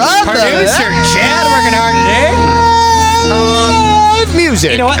picture of Producer Chad working hard today.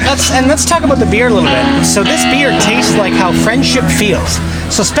 music. You know what? Let's talk about the beer a little bit. So this beer tastes like how friendship feels.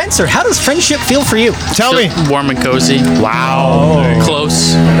 So Spencer, how does friendship feel for you? Tell me. Warm and cozy. Wow.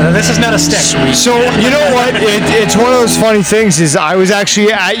 Close. This is not a stick. So you know what? It's one of those funny things. Is I was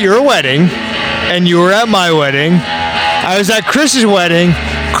actually at your wedding, and you were at my wedding. I was at Chris's wedding.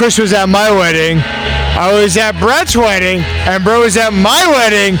 Chris was at my wedding. I was at Brett's wedding, and Brett was at my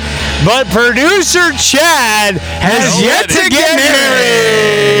wedding. But producer Chad has yet to get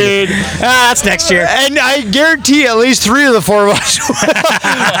married. That's next year. And I guarantee at least 3 of the 4 of us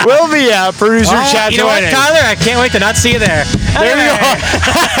will be at producer Chad's You know what, wedding. Tyler? I can't wait to not see you there. There you go.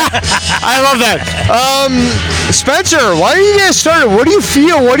 I love that. Spencer, why don't you get started? What do you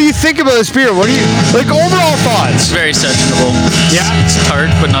feel? What do you think about this beer? What do you like? Overall thoughts? Very sessionable. Yeah. It's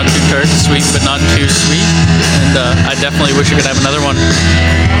tart, but not too tart. Sweet, but not too sweet. And I definitely wish I could have another one.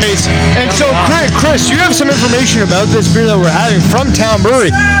 And so, Chris, you have some information about this beer that we're having from Town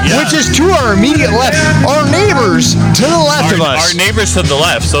Brewery, which is to our immediate left, our neighbors to the left of us. Our neighbors to the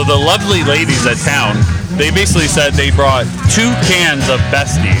left. So the lovely ladies at Town, they basically said they brought 2 cans of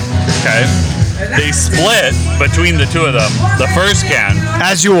Bestie. Okay. They split between the 2 of them. The first can,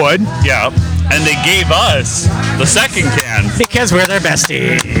 As you would. yeah, and they gave us the second can Because we're their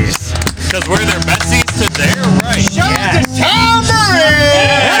besties. because we're their besties to their right. Yes. Town Brewery!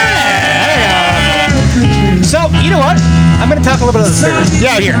 So, you know what? I'm going to talk a little bit of this beer.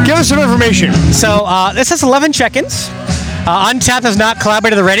 Yeah, give us some information. So, this has 11 check-ins. Untapped has not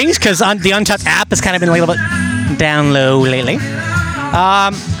collaborated the ratings because the Untapped app has kind of been a little bit down low lately.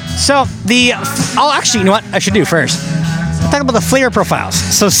 Actually, you know what I should do first? Talk about the flavor profiles.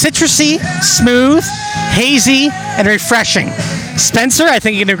 So citrusy, smooth, hazy, and refreshing. Spencer, I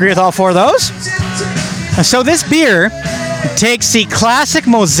think you can agree with all 4 of those. So this beer takes the classic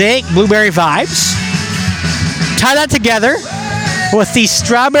mosaic blueberry vibes, tie that together with the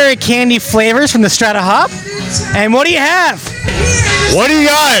strawberry candy flavors from the Strata hop, and what do you have? What do you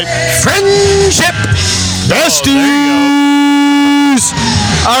got? Friendship! Besties!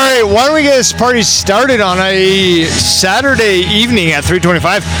 All right, why don't we get this party started on a Saturday evening at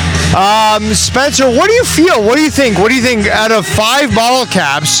 3:25? Spencer, what do you feel? What do you think? What do you think out of 5 bottle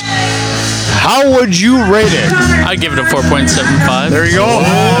caps? How would you rate it? I'd give it a 4.75. There you go.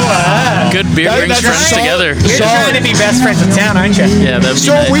 Good beer brings that's a friends solid- together. You're trying to be best friends in town, aren't you? Yeah, that'd be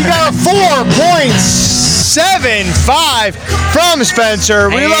So nice. we got a 4.75 from Spencer.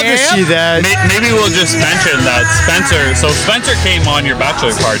 We love to see that. Maybe we'll just mention that Spencer. So Spencer came on your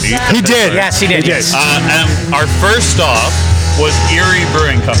bachelor party. He did. Yes, he did. Yes. And our first stop was Erie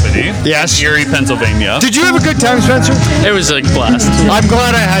Brewing Company. Yes. Erie, Pennsylvania. Did you have a good time, Spencer? It was a blast. I'm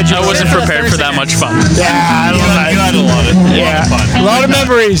glad I had you. I wasn't prepared for that much fun. Yeah, I love that. You had a lot of fun. A lot of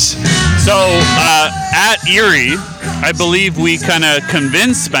memories. So at Erie, I believe we kind of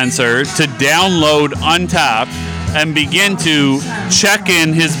convinced Spencer to download Untapped and begin to check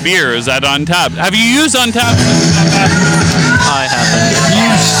in his beers at Untapped. Have you used Untapped? I haven't. You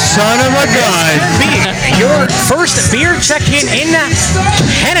son of a gun. Your first beer check-in in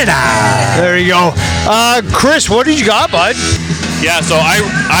Canada. There you go. Chris, what did you got, bud? Yeah, so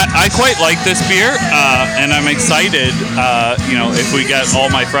I quite like this beer, and I'm excited, if we get all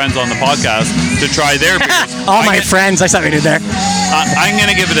my friends on the podcast to try their beers. All my friends. I saw what you did there. I'm going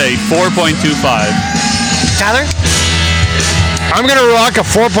to give it a 4.25. Tyler? I'm gonna rock a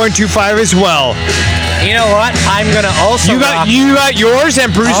 4.25 as well. You know what? I'm going to also You got yours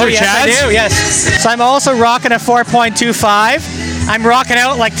and producer Oh, yes, Chad's? I do, yes. So I'm also rocking a 4.25. I'm rocking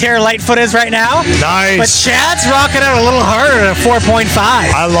out like Tara Lightfoot is right now. Nice. But Chad's rocking out a little harder at a 4.5.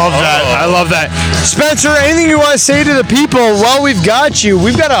 I love that. I love that. Spencer, anything you want to say to the people while we've got you?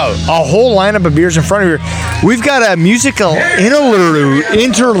 We've got a whole lineup of beers in front of you. We've got a musical interlude,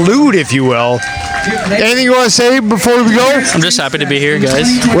 if you will. Anything you want to say before we go? I'm just happy to be here, guys.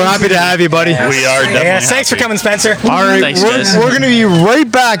 We're happy to have you, buddy. We are definitely Yes, thanks for happy. coming, Spencer. All right, Thanks, guys. we're going to be right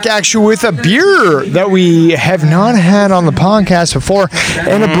back, actually, with a beer that we have not had on the podcast before,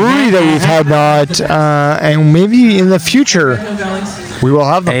 and a brewery that we've had not, and maybe in the future we will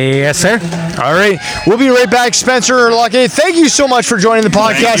have them. Yes, sir. All right, we'll be right back. Spencer Lucky, thank you so much for joining the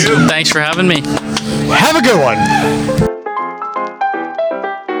podcast. you. Thanks for having me. Have a good one.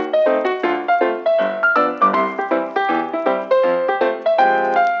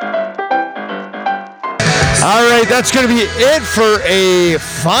 All right, that's going to be it for a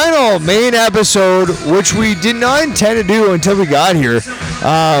final main episode, which we did not intend to do until we got here.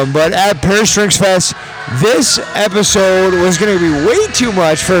 But at Paris Drinks Fest, this episode was going to be way too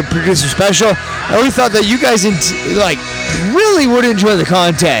much for a producer special, and we thought that you guys really would enjoy the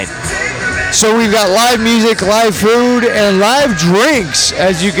content. So we've got live music, live food, and live drinks,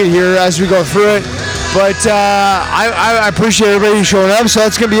 as you can hear as we go through it. But I appreciate everybody showing up, so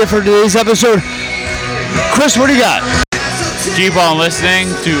that's going to be it for today's episode. Chris, what do you got? Keep on listening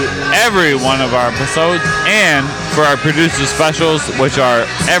to every one of our episodes, and for our producer specials, which are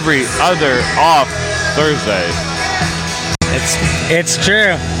every other off Thursday. It's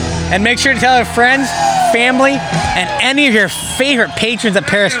true. And make sure to tell your friends, family, and any of your favorite patrons at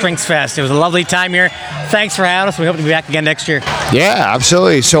Paris Drinks Fest. It was a lovely time here. Thanks for having us. We hope to be back again next year. Yeah,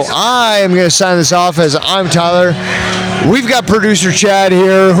 absolutely. So I am going to sign this off as I'm Tyler. We've got producer Chad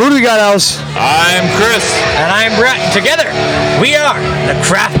here. Who do we got else? I'm Chris. And I'm Brett. Together, we are the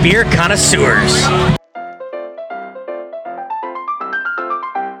Craft Beer Connoisseurs.